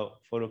about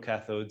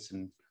photocathodes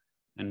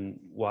and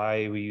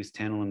why we use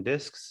tantalum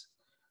discs.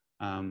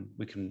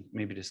 We can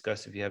maybe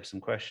discuss if you have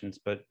some questions,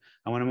 but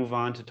I want to move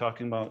on to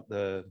talking about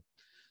the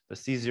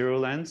C0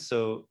 lens.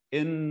 So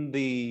in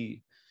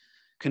the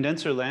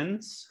condenser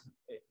lens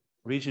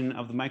region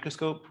of the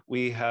microscope,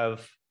 we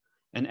have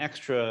an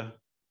extra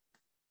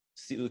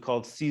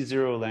called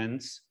C0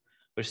 lens,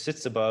 which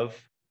sits above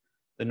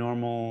the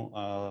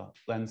normal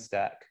lens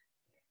stack.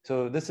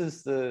 So this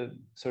is the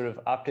sort of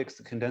optics,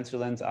 the condenser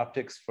lens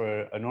optics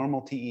for a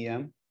normal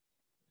TEM.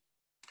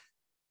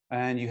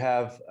 And you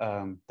have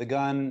the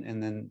gun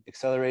and then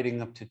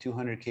accelerating up to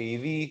 200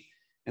 keV.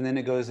 And then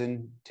it goes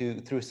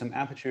through some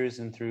apertures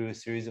and through a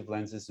series of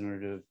lenses in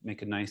order to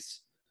make a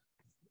nice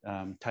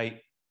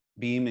tight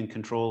beam and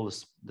control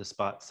the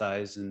spot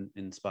size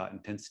and spot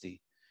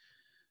intensity.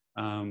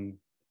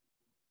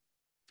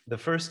 The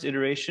first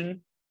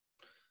iteration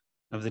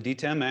of the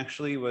DTEM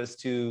actually was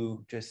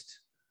to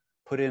just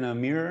put in a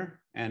mirror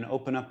and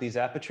open up these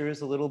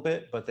apertures a little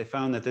bit, but they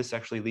found that this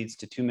actually leads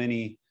to too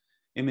many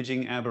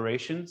imaging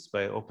aberrations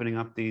by opening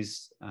up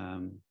these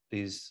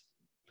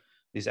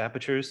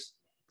apertures.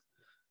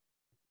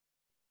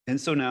 And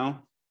so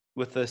now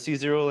with the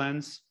C0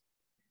 lens,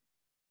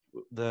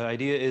 the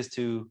idea is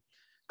to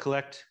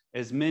collect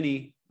as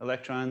many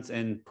electrons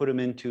and put them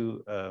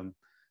into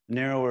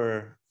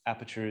narrower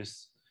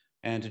apertures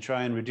and to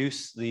try and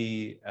reduce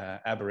the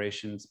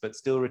aberrations, but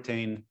still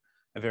retain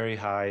a very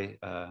high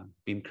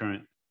beam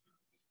current.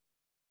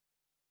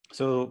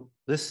 So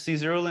this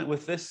C0 lens,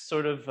 with this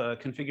sort of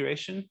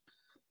configuration,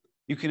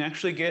 you can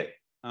actually get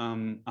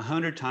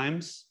 100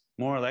 times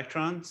more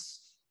electrons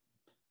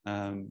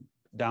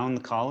down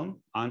the column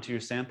onto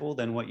your sample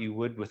than what you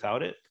would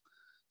without it.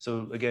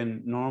 So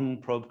again, normal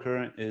probe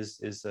current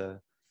is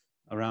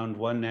around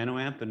 1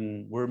 nanoamp,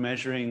 and we're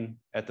measuring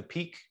at the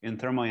peak in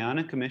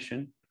thermionic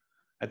emission.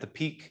 At the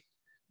peak,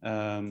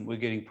 we're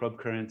getting probe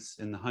currents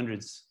in the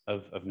hundreds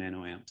of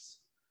nanoamps.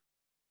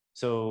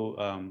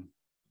 So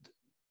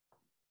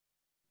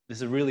this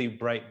is a really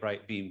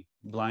bright beam,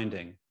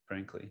 blinding,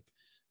 frankly.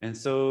 And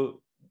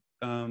so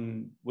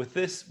with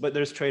this, but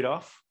there's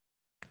trade-off.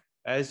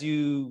 As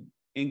you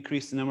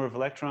increase the number of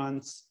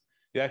electrons,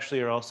 you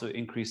actually are also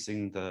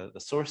increasing the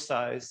source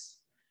size.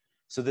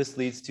 So this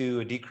leads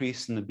to a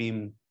decrease in the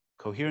beam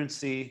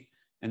coherency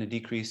and a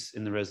decrease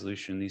in the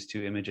resolution. These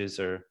two images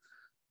are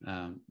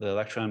the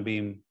electron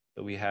beam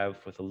that we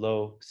have with a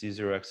low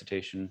C0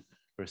 excitation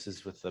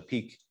versus with the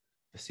peak,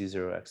 the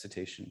C0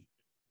 excitation.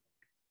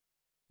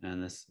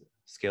 And this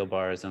scale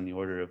bar is on the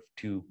order of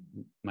 2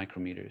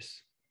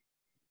 micrometers.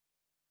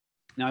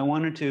 Now I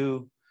wanted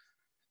to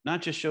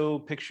not just show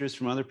pictures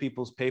from other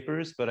people's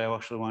papers, but I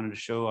actually wanted to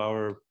show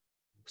our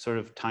sort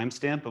of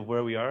timestamp of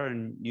where we are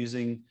in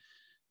using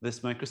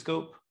this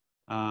microscope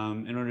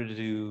in order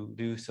to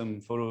do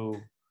some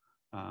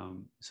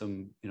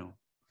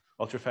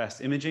ultra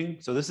fast imaging.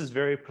 So this is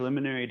very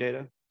preliminary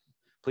data.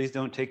 Please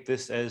don't take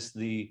this as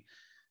the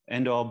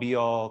end all be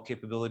all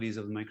capabilities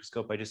of the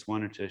microscope. I just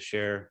wanted to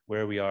share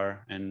where we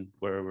are and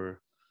where we're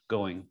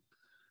going.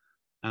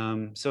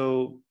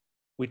 So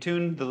we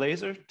tuned the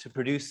laser to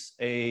produce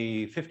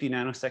a 50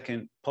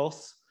 nanosecond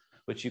pulse,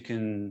 which you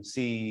can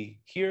see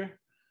here.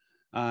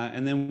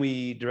 And then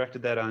we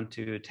directed that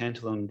onto a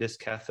tantalum disc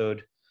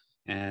cathode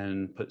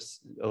and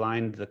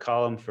aligned the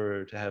column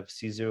to have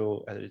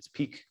C0 at its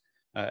peak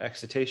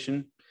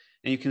excitation.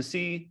 And you can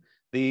see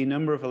the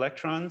number of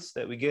electrons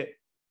that we get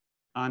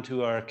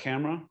onto our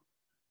camera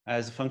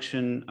as a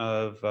function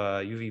of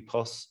UV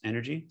pulse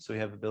energy. So we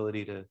have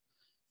ability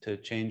to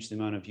change the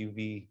amount of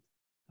UV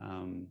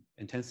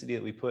intensity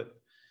that we put.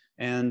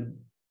 And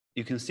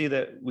you can see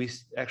that we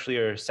actually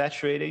are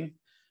saturating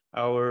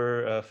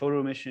our photo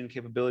emission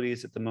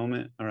capabilities at the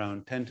moment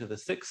around 10 to the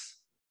 6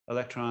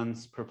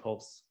 electrons per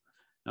pulse.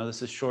 Now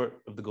this is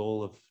short of the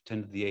goal of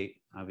 10 to the 8,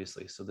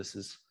 obviously. So this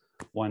is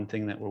one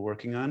thing that we're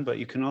working on, but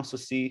you can also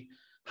see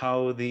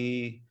how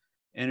the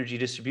energy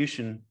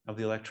distribution of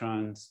the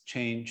electrons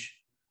change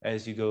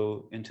as you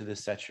go into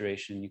this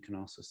saturation. You can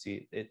also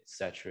see it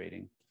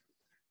saturating.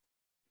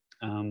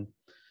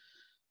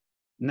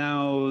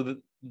 Now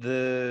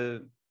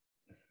the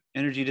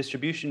energy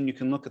distribution, you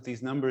can look at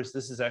these numbers.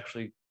 This is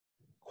actually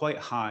quite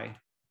high,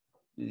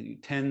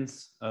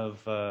 tens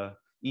of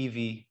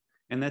EV,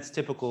 and that's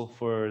typical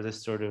for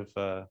this sort of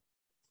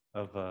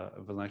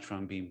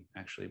electron beam,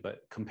 actually.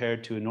 But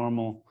compared to a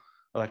normal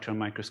electron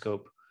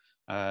microscope,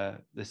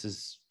 this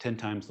is 10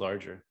 times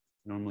larger.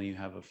 Normally, you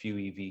have a few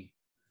EV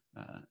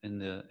in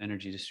the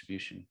energy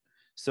distribution.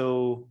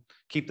 So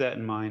keep that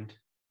in mind.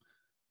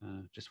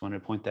 Just wanted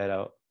to point that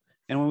out.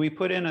 And when we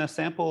put in a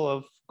sample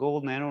of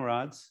gold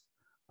nanorods,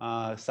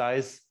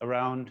 size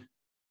around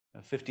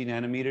 50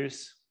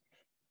 nanometers,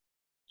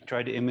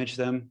 tried to image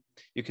them,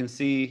 you can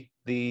see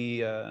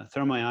the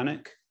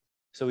thermionic.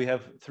 So we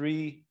have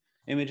 3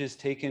 images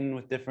taken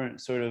with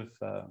different sort of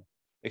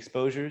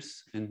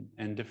exposures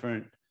and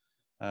different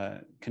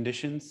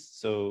conditions.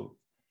 So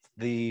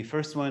the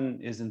first one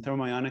is in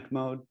thermionic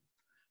mode,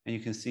 and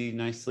you can see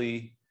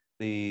nicely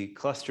the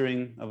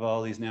clustering of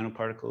all these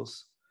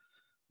nanoparticles.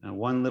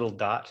 One little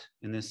dot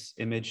in this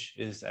image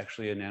is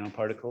actually a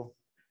nanoparticle.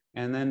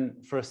 And then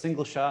for a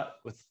single shot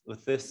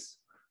with this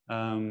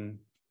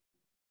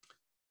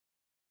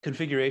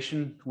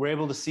configuration, we're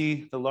able to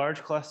see the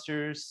large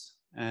clusters.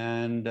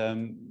 And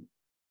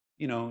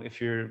you know,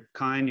 if you're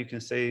kind, you can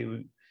say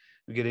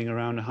we're getting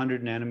around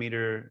 100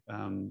 nanometer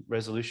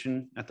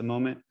resolution at the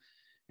moment.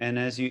 And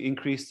as you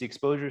increase the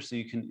exposure, so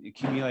you can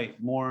accumulate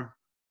more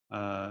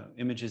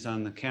images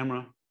on the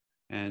camera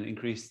and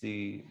increase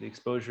the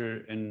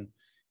exposure and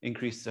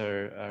increase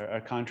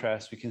our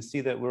contrast, we can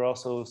see that we're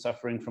also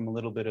suffering from a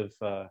little bit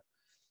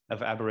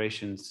of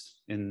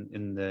aberrations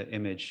in the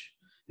image.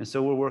 And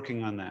so we're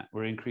working on that.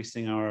 We're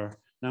increasing our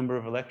number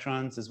of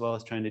electrons as well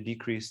as trying to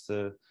decrease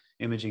the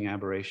imaging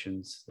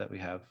aberrations that we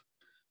have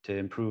to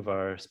improve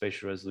our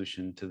spatial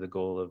resolution to the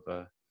goal of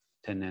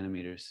 10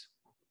 nanometers.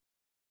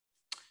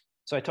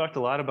 So I talked a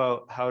lot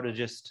about how to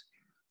just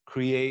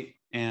create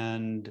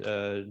and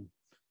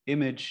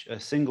image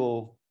a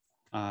single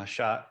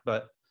shot,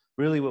 but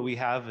really what we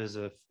have is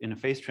in a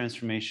phase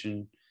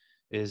transformation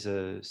is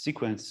a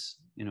sequence,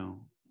 you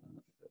know,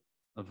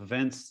 of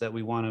events that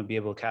we want to be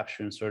able to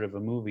capture in sort of a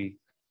movie.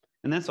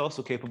 And that's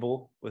also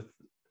capable with,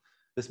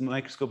 this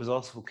microscope is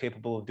also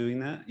capable of doing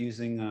that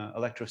using an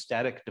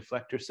electrostatic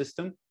deflector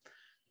system.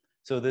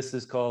 So this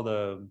is called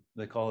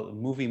they call it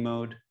movie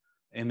mode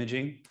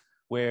imaging,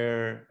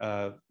 where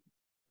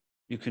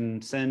you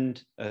can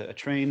send a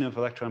train of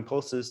electron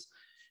pulses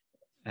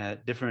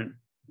at different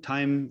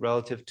time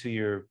relative to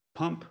your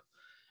pump.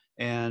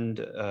 And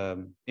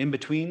in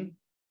between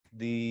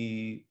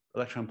the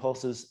electron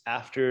pulses,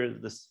 after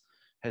this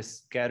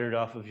has scattered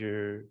off of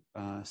your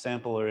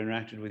sample or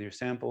interacted with your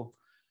sample,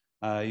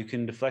 you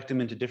can deflect them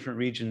into different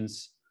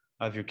regions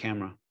of your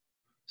camera.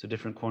 So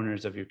different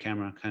corners of your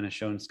camera, kind of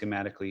shown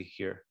schematically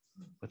here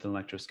with an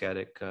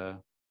electrostatic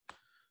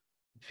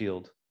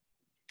field.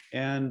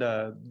 And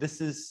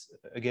this is,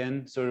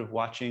 again, sort of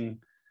watching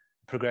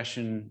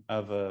progression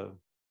of a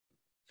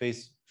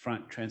phase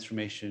front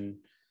transformation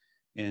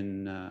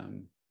in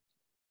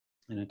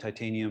a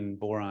titanium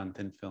boron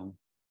thin film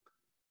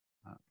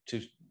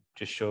to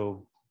just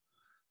show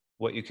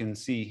what you can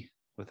see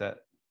with that.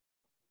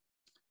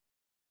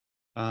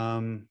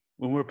 When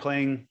we're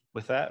playing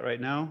with that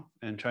right now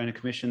and trying to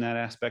commission that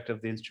aspect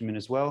of the instrument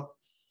as well,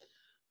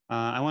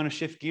 I want to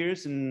shift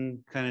gears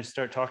and kind of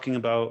start talking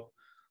about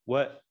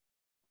what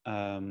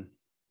I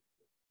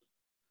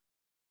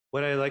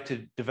like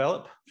to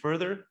develop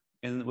further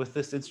with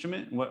this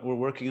instrument, what we're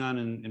working on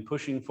and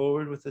pushing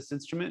forward with this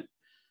instrument.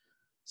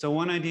 So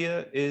one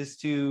idea is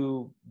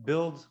to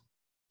build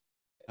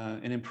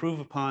and improve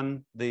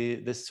upon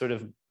this sort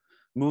of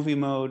movie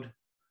mode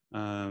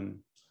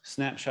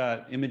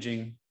snapshot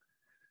imaging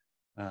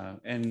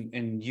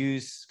and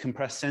use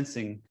compressed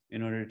sensing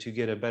in order to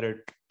get a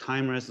better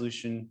time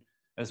resolution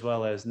as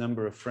well as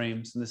number of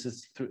frames. And this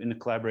is in a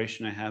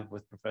collaboration I have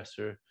with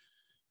Professor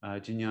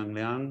Jinyang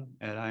Liang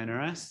at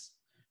INRS,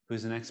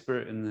 who's an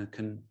expert in the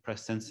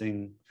compressed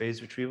sensing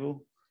phase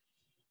retrieval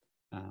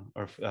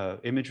or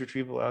image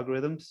retrieval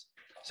algorithms.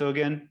 So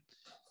again,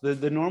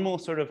 the normal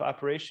sort of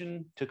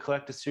operation to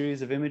collect a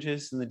series of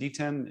images in the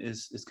DTEM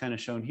is kind of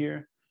shown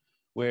here,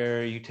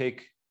 where you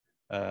take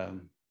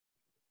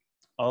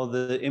all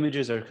the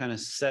images are kind of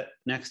set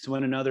next to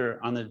one another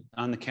on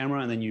the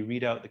camera, and then you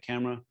read out the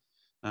camera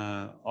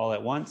all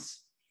at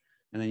once,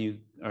 and then you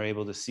are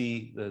able to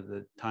see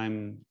the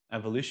time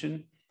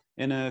evolution.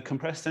 In a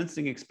compressed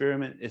sensing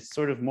experiment, it's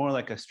sort of more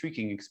like a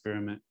streaking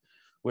experiment,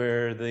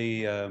 where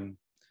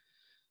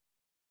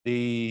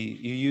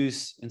you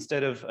use,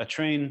 instead of a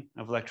train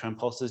of electron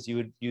pulses, you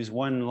would use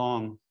one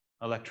long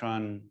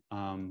electron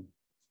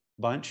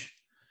bunch,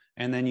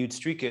 and then you'd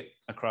streak it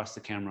across the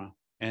camera,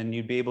 and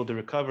you'd be able to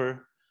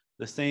recover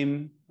the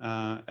same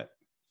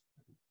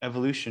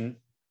evolution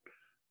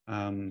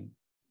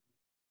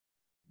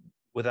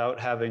without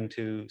having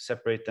to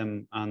separate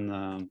them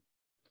on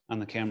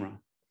the camera.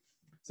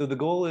 So the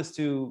goal is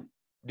to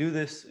do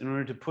this in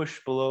order to push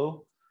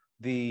below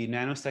the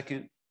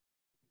nanosecond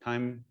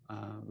time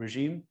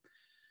regime,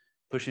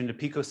 push into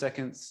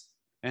picoseconds,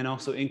 and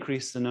also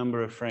increase the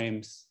number of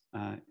frames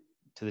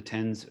to the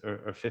 10s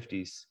or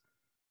 50s.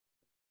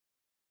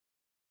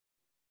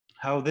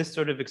 How this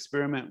sort of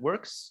experiment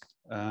works,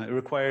 it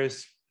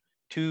requires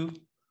two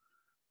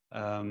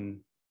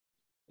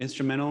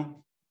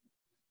instrumental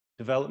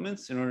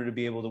developments in order to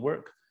be able to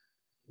work.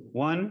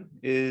 One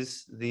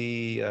is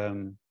a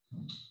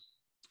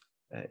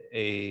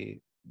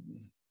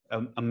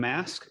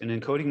mask, an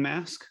encoding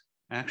mask,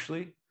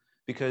 actually,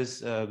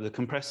 because the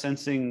compressed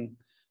sensing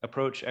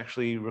approach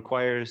actually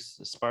requires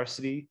the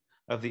sparsity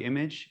of the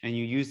image, and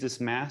you use this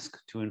mask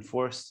to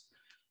enforce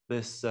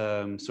this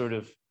sort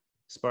of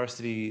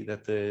sparsity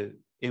that the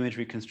image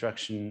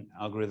reconstruction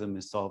algorithm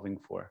is solving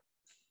for.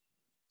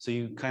 So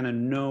you kind of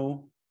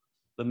know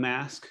the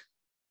mask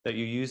that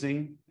you're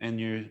using, and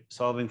you're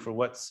solving for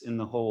what's in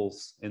the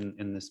holes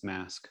in this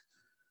mask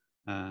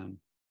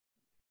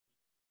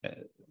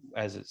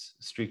as it's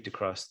streaked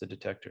across the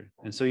detector.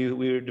 And so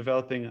we're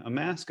developing a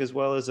mask as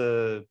well as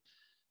a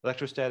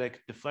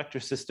electrostatic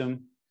deflector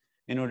system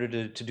in order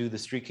to do the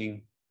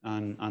streaking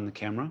on the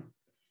camera.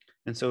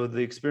 And so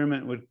the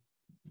experiment would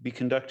be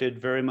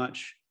conducted very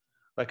much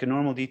like a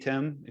normal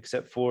DTEM,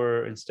 except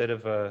for instead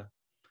of a,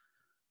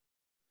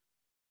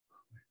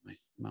 where'd my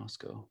mouse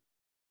go?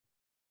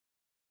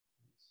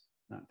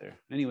 Not there.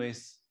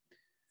 Anyways,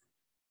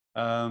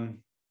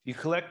 you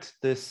collect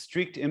this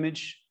streaked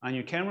image on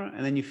your camera,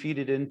 and then you feed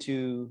it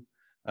into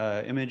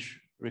image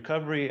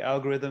recovery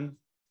algorithm.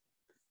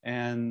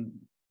 And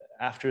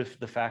after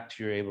the fact,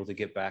 you're able to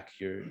get back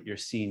your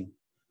scene,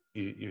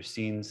 your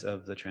scenes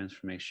of the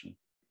transformation.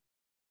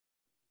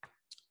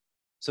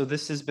 So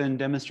this has been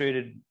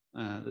demonstrated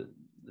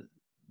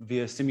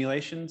via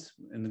simulations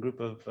in the group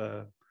of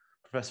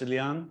Professor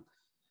Liang.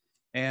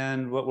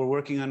 And what we're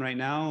working on right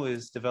now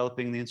is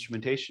developing the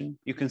instrumentation.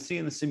 You can see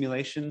in the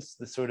simulations,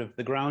 the sort of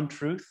the ground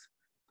truth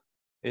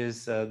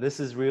is this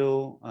is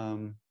real,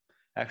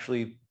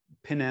 actually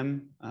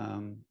PIN-M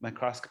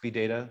microscopy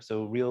data.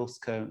 So real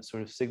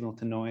sort of signal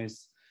to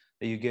noise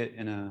that you get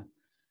in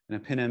a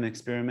PIN-M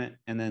experiment,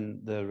 and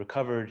then the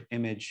recovered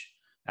image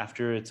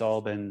after it's all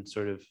been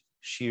sort of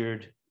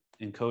sheared,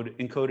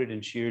 encoded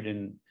and sheared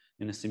in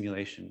a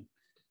simulation,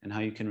 and how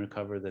you can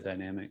recover the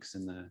dynamics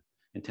and the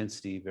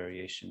intensity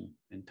variation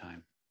in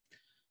time.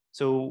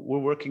 So we're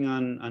working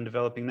on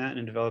developing that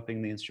and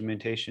developing the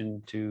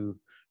instrumentation to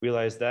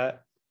realize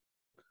that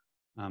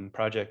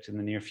project in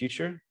the near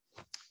future.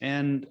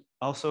 And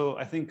also,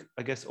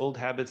 I guess old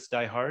habits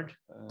die hard.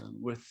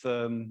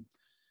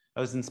 I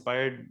was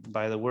inspired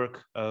by the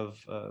work of,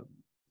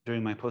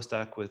 during my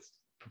postdoc with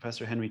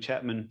Professor Henry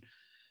Chapman,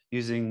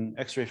 using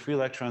X-ray free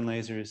electron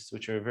lasers,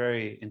 which are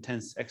very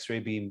intense X-ray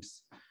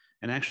beams.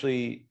 And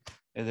actually,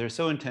 they're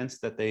so intense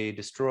that they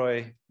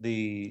destroy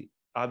the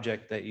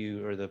object that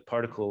or the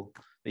particle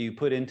that you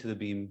put into the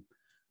beam.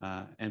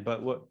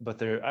 But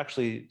they're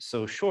actually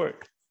so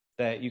short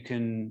that you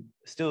can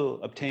still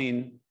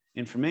obtain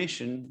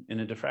information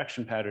in a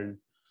diffraction pattern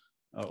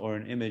or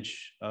an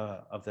image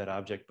of that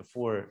object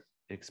before it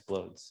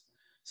explodes.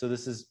 So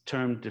this is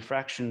termed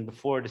diffraction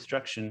before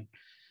destruction.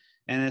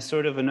 And it's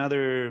sort of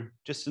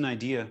just an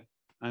idea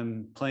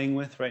I'm playing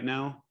with right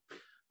now.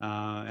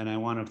 And I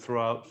want to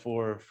throw out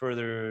for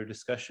further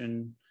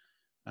discussion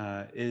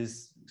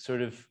is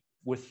sort of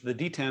with the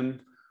DTEM,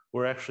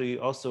 we're actually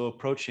also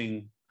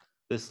approaching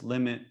this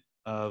limit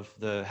of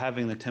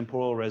having the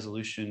temporal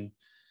resolution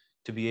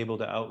to be able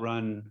to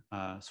outrun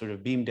sort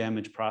of beam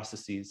damage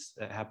processes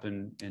that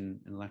happen in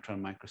electron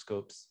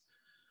microscopes.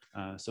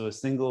 So a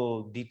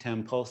single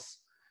DTEM pulse,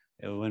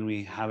 when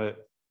we have it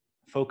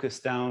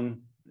focused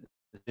down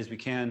as we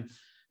can,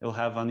 it'll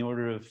have on the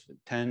order of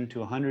 10 to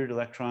 100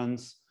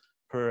 electrons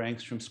per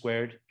angstrom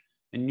squared.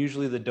 And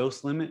usually the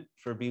dose limit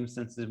for beam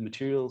sensitive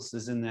materials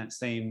is in that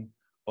same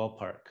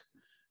ballpark.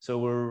 So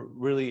we're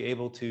really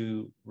able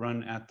to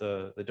run at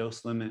the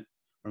dose limit,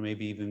 or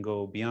maybe even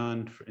go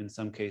beyond in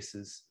some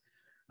cases.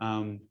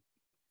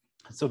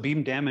 So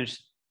beam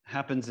damage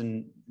happens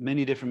in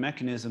many different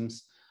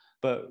mechanisms,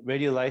 but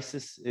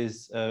radiolysis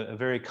is a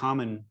very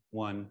common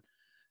one.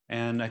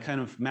 And I kind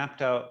of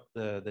mapped out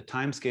the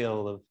time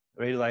scale of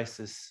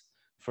radiolysis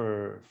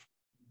for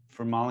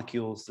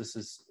molecules. This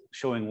is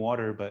showing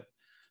water, but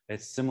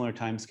it's similar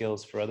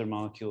timescales for other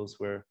molecules,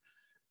 where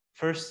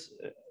first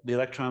the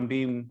electron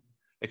beam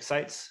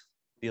excites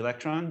the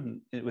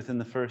electron within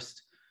the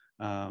first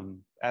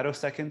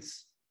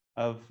attoseconds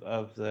of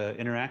the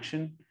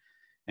interaction.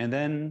 And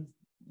then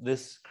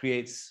this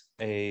creates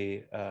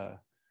a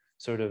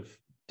sort of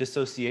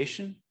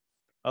dissociation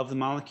of the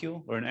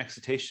molecule, or an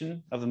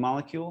excitation of the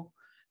molecule.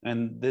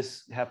 And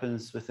this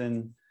happens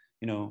within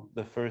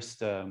the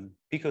first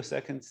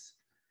picoseconds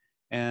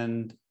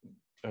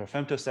or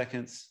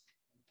femtoseconds.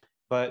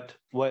 But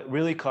what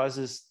really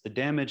causes the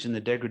damage and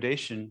the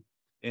degradation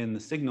in the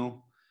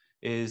signal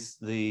is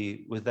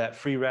with that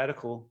free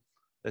radical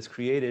that's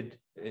created,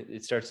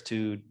 it starts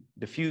to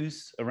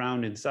diffuse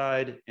around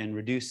inside and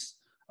reduce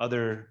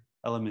other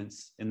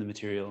elements in the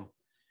material.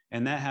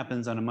 And that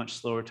happens on a much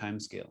slower time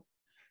scale.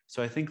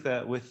 So I think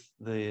that with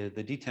the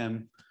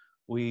DTEM,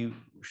 we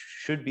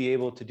should be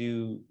able to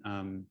do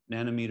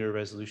nanometer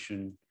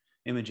resolution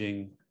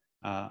imaging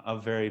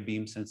of very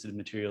beam sensitive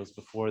materials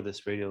before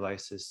this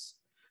radiolysis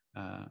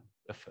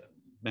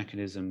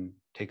mechanism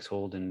takes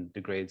hold and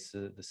degrades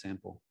the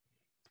sample.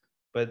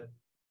 But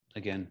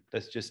again,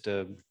 that's just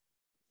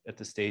at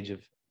the stage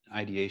of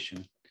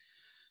ideation.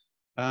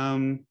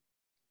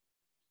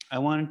 I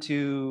wanted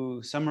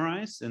to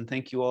summarize and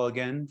thank you all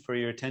again for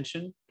your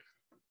attention.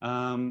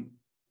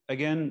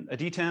 Again, a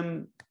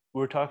DTEM,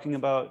 we're talking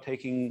about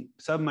taking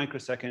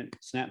sub-microsecond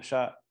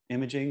snapshot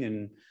imaging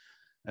and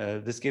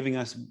this giving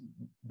us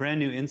brand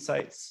new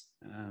insights,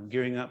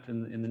 gearing up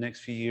in the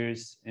next few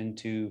years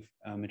into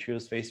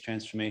materials phase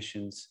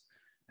transformations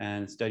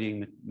and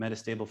studying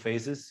metastable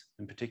phases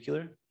in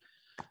particular.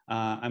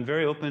 I'm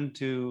very open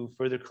to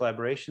further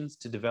collaborations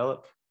to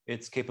develop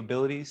its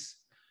capabilities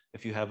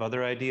if you have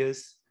other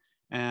ideas.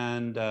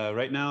 And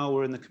right now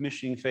we're in the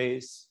commissioning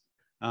phase,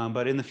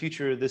 but in the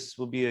future, this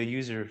will be a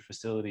user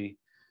facility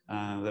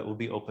that will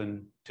be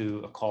open to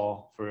a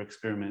call for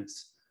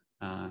experiments.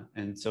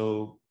 And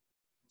so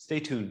stay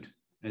tuned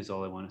is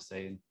all I want to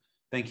say. And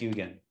thank you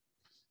again.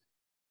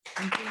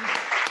 Thank you.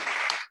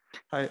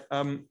 Hi,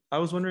 I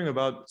was wondering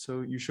about,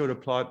 so you showed a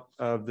plot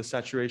of the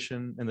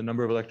saturation and the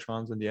number of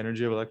electrons and the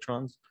energy of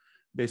electrons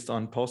based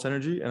on pulse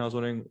energy. And I was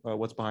wondering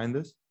what's behind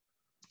this?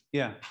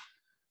 Yeah,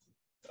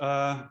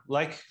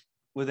 like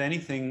with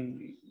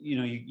anything,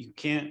 you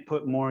can't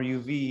put more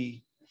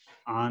UV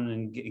on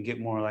and get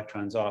more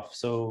electrons off.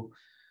 So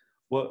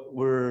what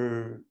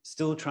we're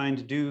still trying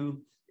to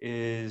do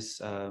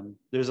is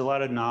there's a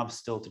lot of knobs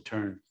still to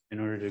turn in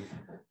order to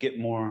get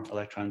more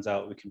electrons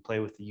out. We can play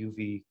with the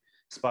UV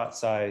spot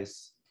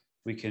size.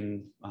 We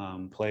can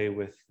play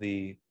with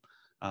the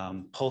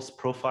pulse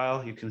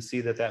profile. You can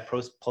see that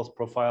pulse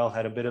profile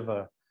had a bit of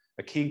a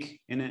kink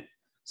in it.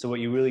 So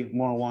what you really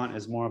more want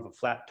is more of a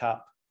flat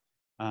top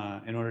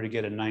in order to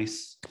get a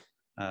nice,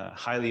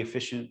 highly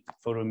efficient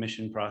photo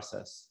emission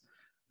process.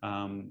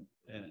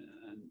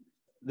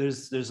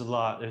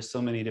 There's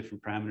so many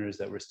different parameters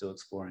that we're still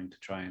exploring to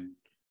try and,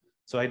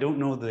 so I don't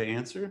know the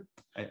answer.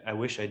 I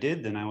wish I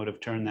did, then I would have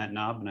turned that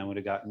knob and I would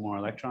have gotten more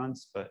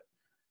electrons, but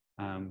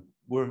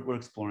we're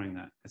exploring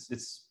that.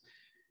 It's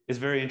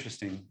very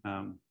interesting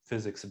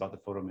physics about the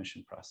photo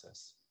emission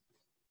process.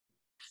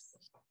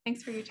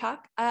 Thanks for your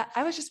talk.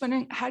 I was just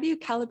wondering, how do you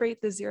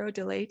calibrate the zero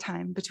delay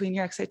time between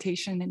your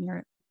excitation and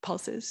your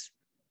pulses?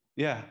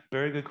 Yeah,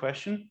 very good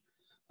question.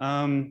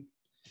 Well,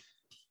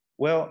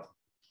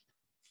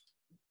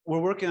 we're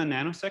working on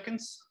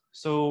nanoseconds.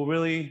 So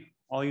really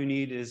all you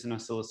need is an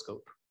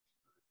oscilloscope.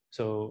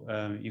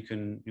 So you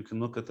can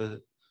look at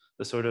the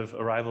sort of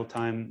arrival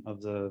time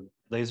of the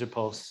laser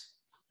pulse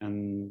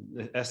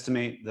and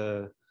estimate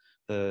the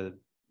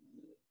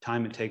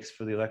time it takes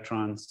for the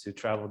electrons to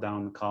travel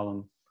down the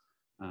column.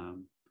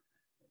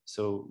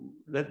 So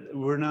that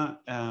we're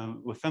not,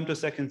 with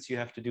femtoseconds, you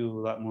have to do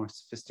a lot more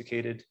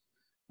sophisticated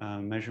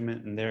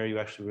measurement, and there you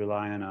actually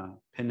rely on a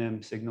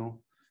PINM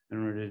signal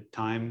in order to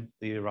time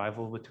the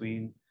arrival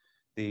between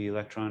the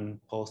electron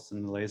pulse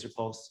and the laser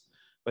pulse.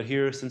 But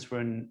here, since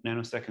we're in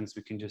nanoseconds,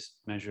 we can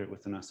just measure it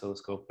with an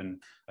oscilloscope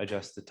and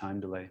adjust the time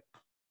delay.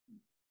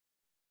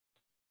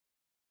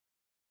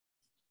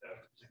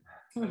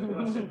 Yeah,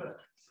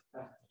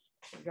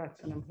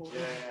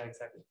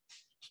 exactly.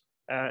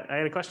 I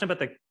had a question about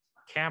the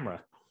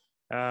camera.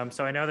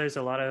 So I know there's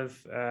a lot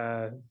of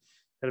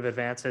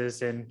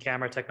advances in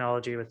camera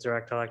technology with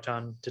direct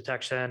electron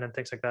detection and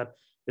things like that.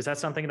 Is that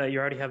something that you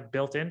already have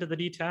built into the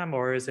DTEM,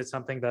 or is it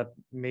something that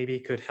maybe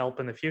could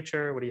help in the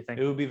future? What do you think?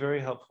 It would be very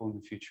helpful in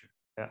the future.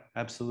 Yeah,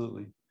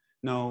 absolutely.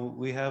 No,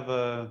 we have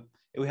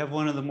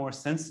one of the more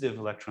sensitive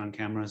electron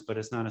cameras, but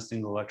it's not a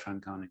single electron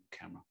counting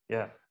camera.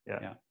 Yeah.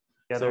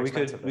 So we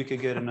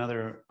could get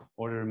another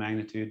order of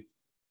magnitude,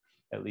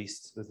 at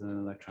least with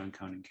an electron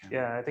counting camera.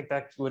 Yeah, I think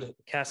that would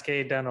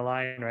cascade down the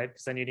line, right?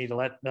 Because then you need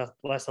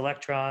less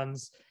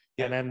electrons,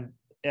 and then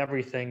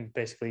everything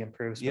basically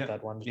improves with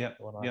that one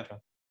electron.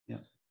 Yeah.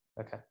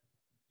 Okay.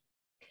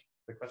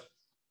 Good question.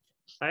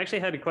 I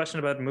actually had a question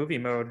about movie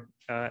mode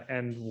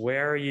and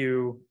where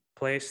you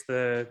place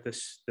the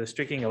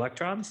streaking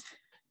electrons.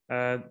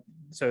 So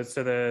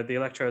the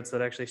electrodes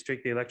that actually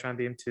streak the electron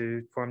beam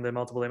to form the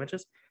multiple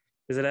images.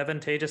 Is it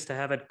advantageous to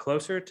have it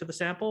closer to the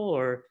sample,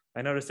 or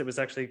I noticed it was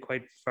actually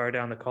quite far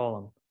down the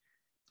column?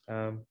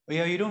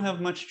 Yeah, you don't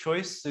have much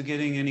choice of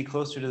getting any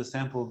closer to the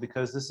sample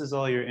because this is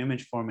all your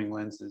image forming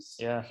lenses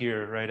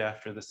here right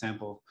after the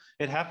sample.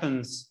 It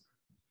happens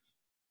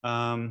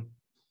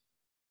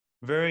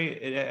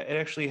it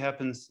actually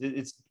happens,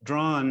 it's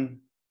drawn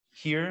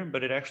here,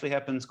 but it actually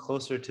happens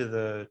closer to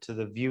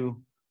the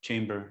view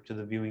chamber, to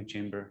the viewing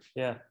chamber.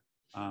 Yeah.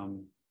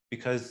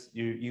 Because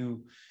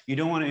you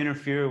don't want to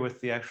interfere with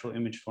the actual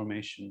image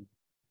formation.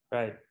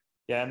 Right.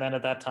 Yeah, and then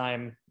at that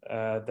time,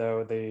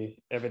 though,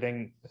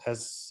 everything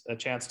has a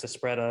chance to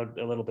spread out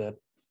a little bit.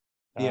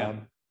 Yeah.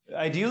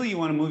 Ideally, you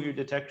want to move your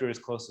detector as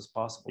close as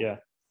possible. Yeah.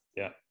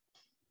 Yeah.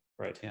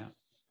 Right. Yeah.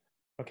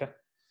 Okay.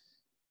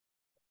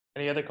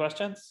 Any other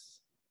questions?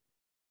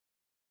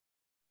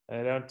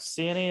 I don't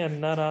see any,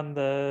 and none on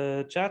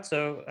the chat.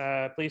 So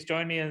please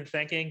join me in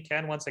thanking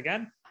Ken once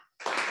again.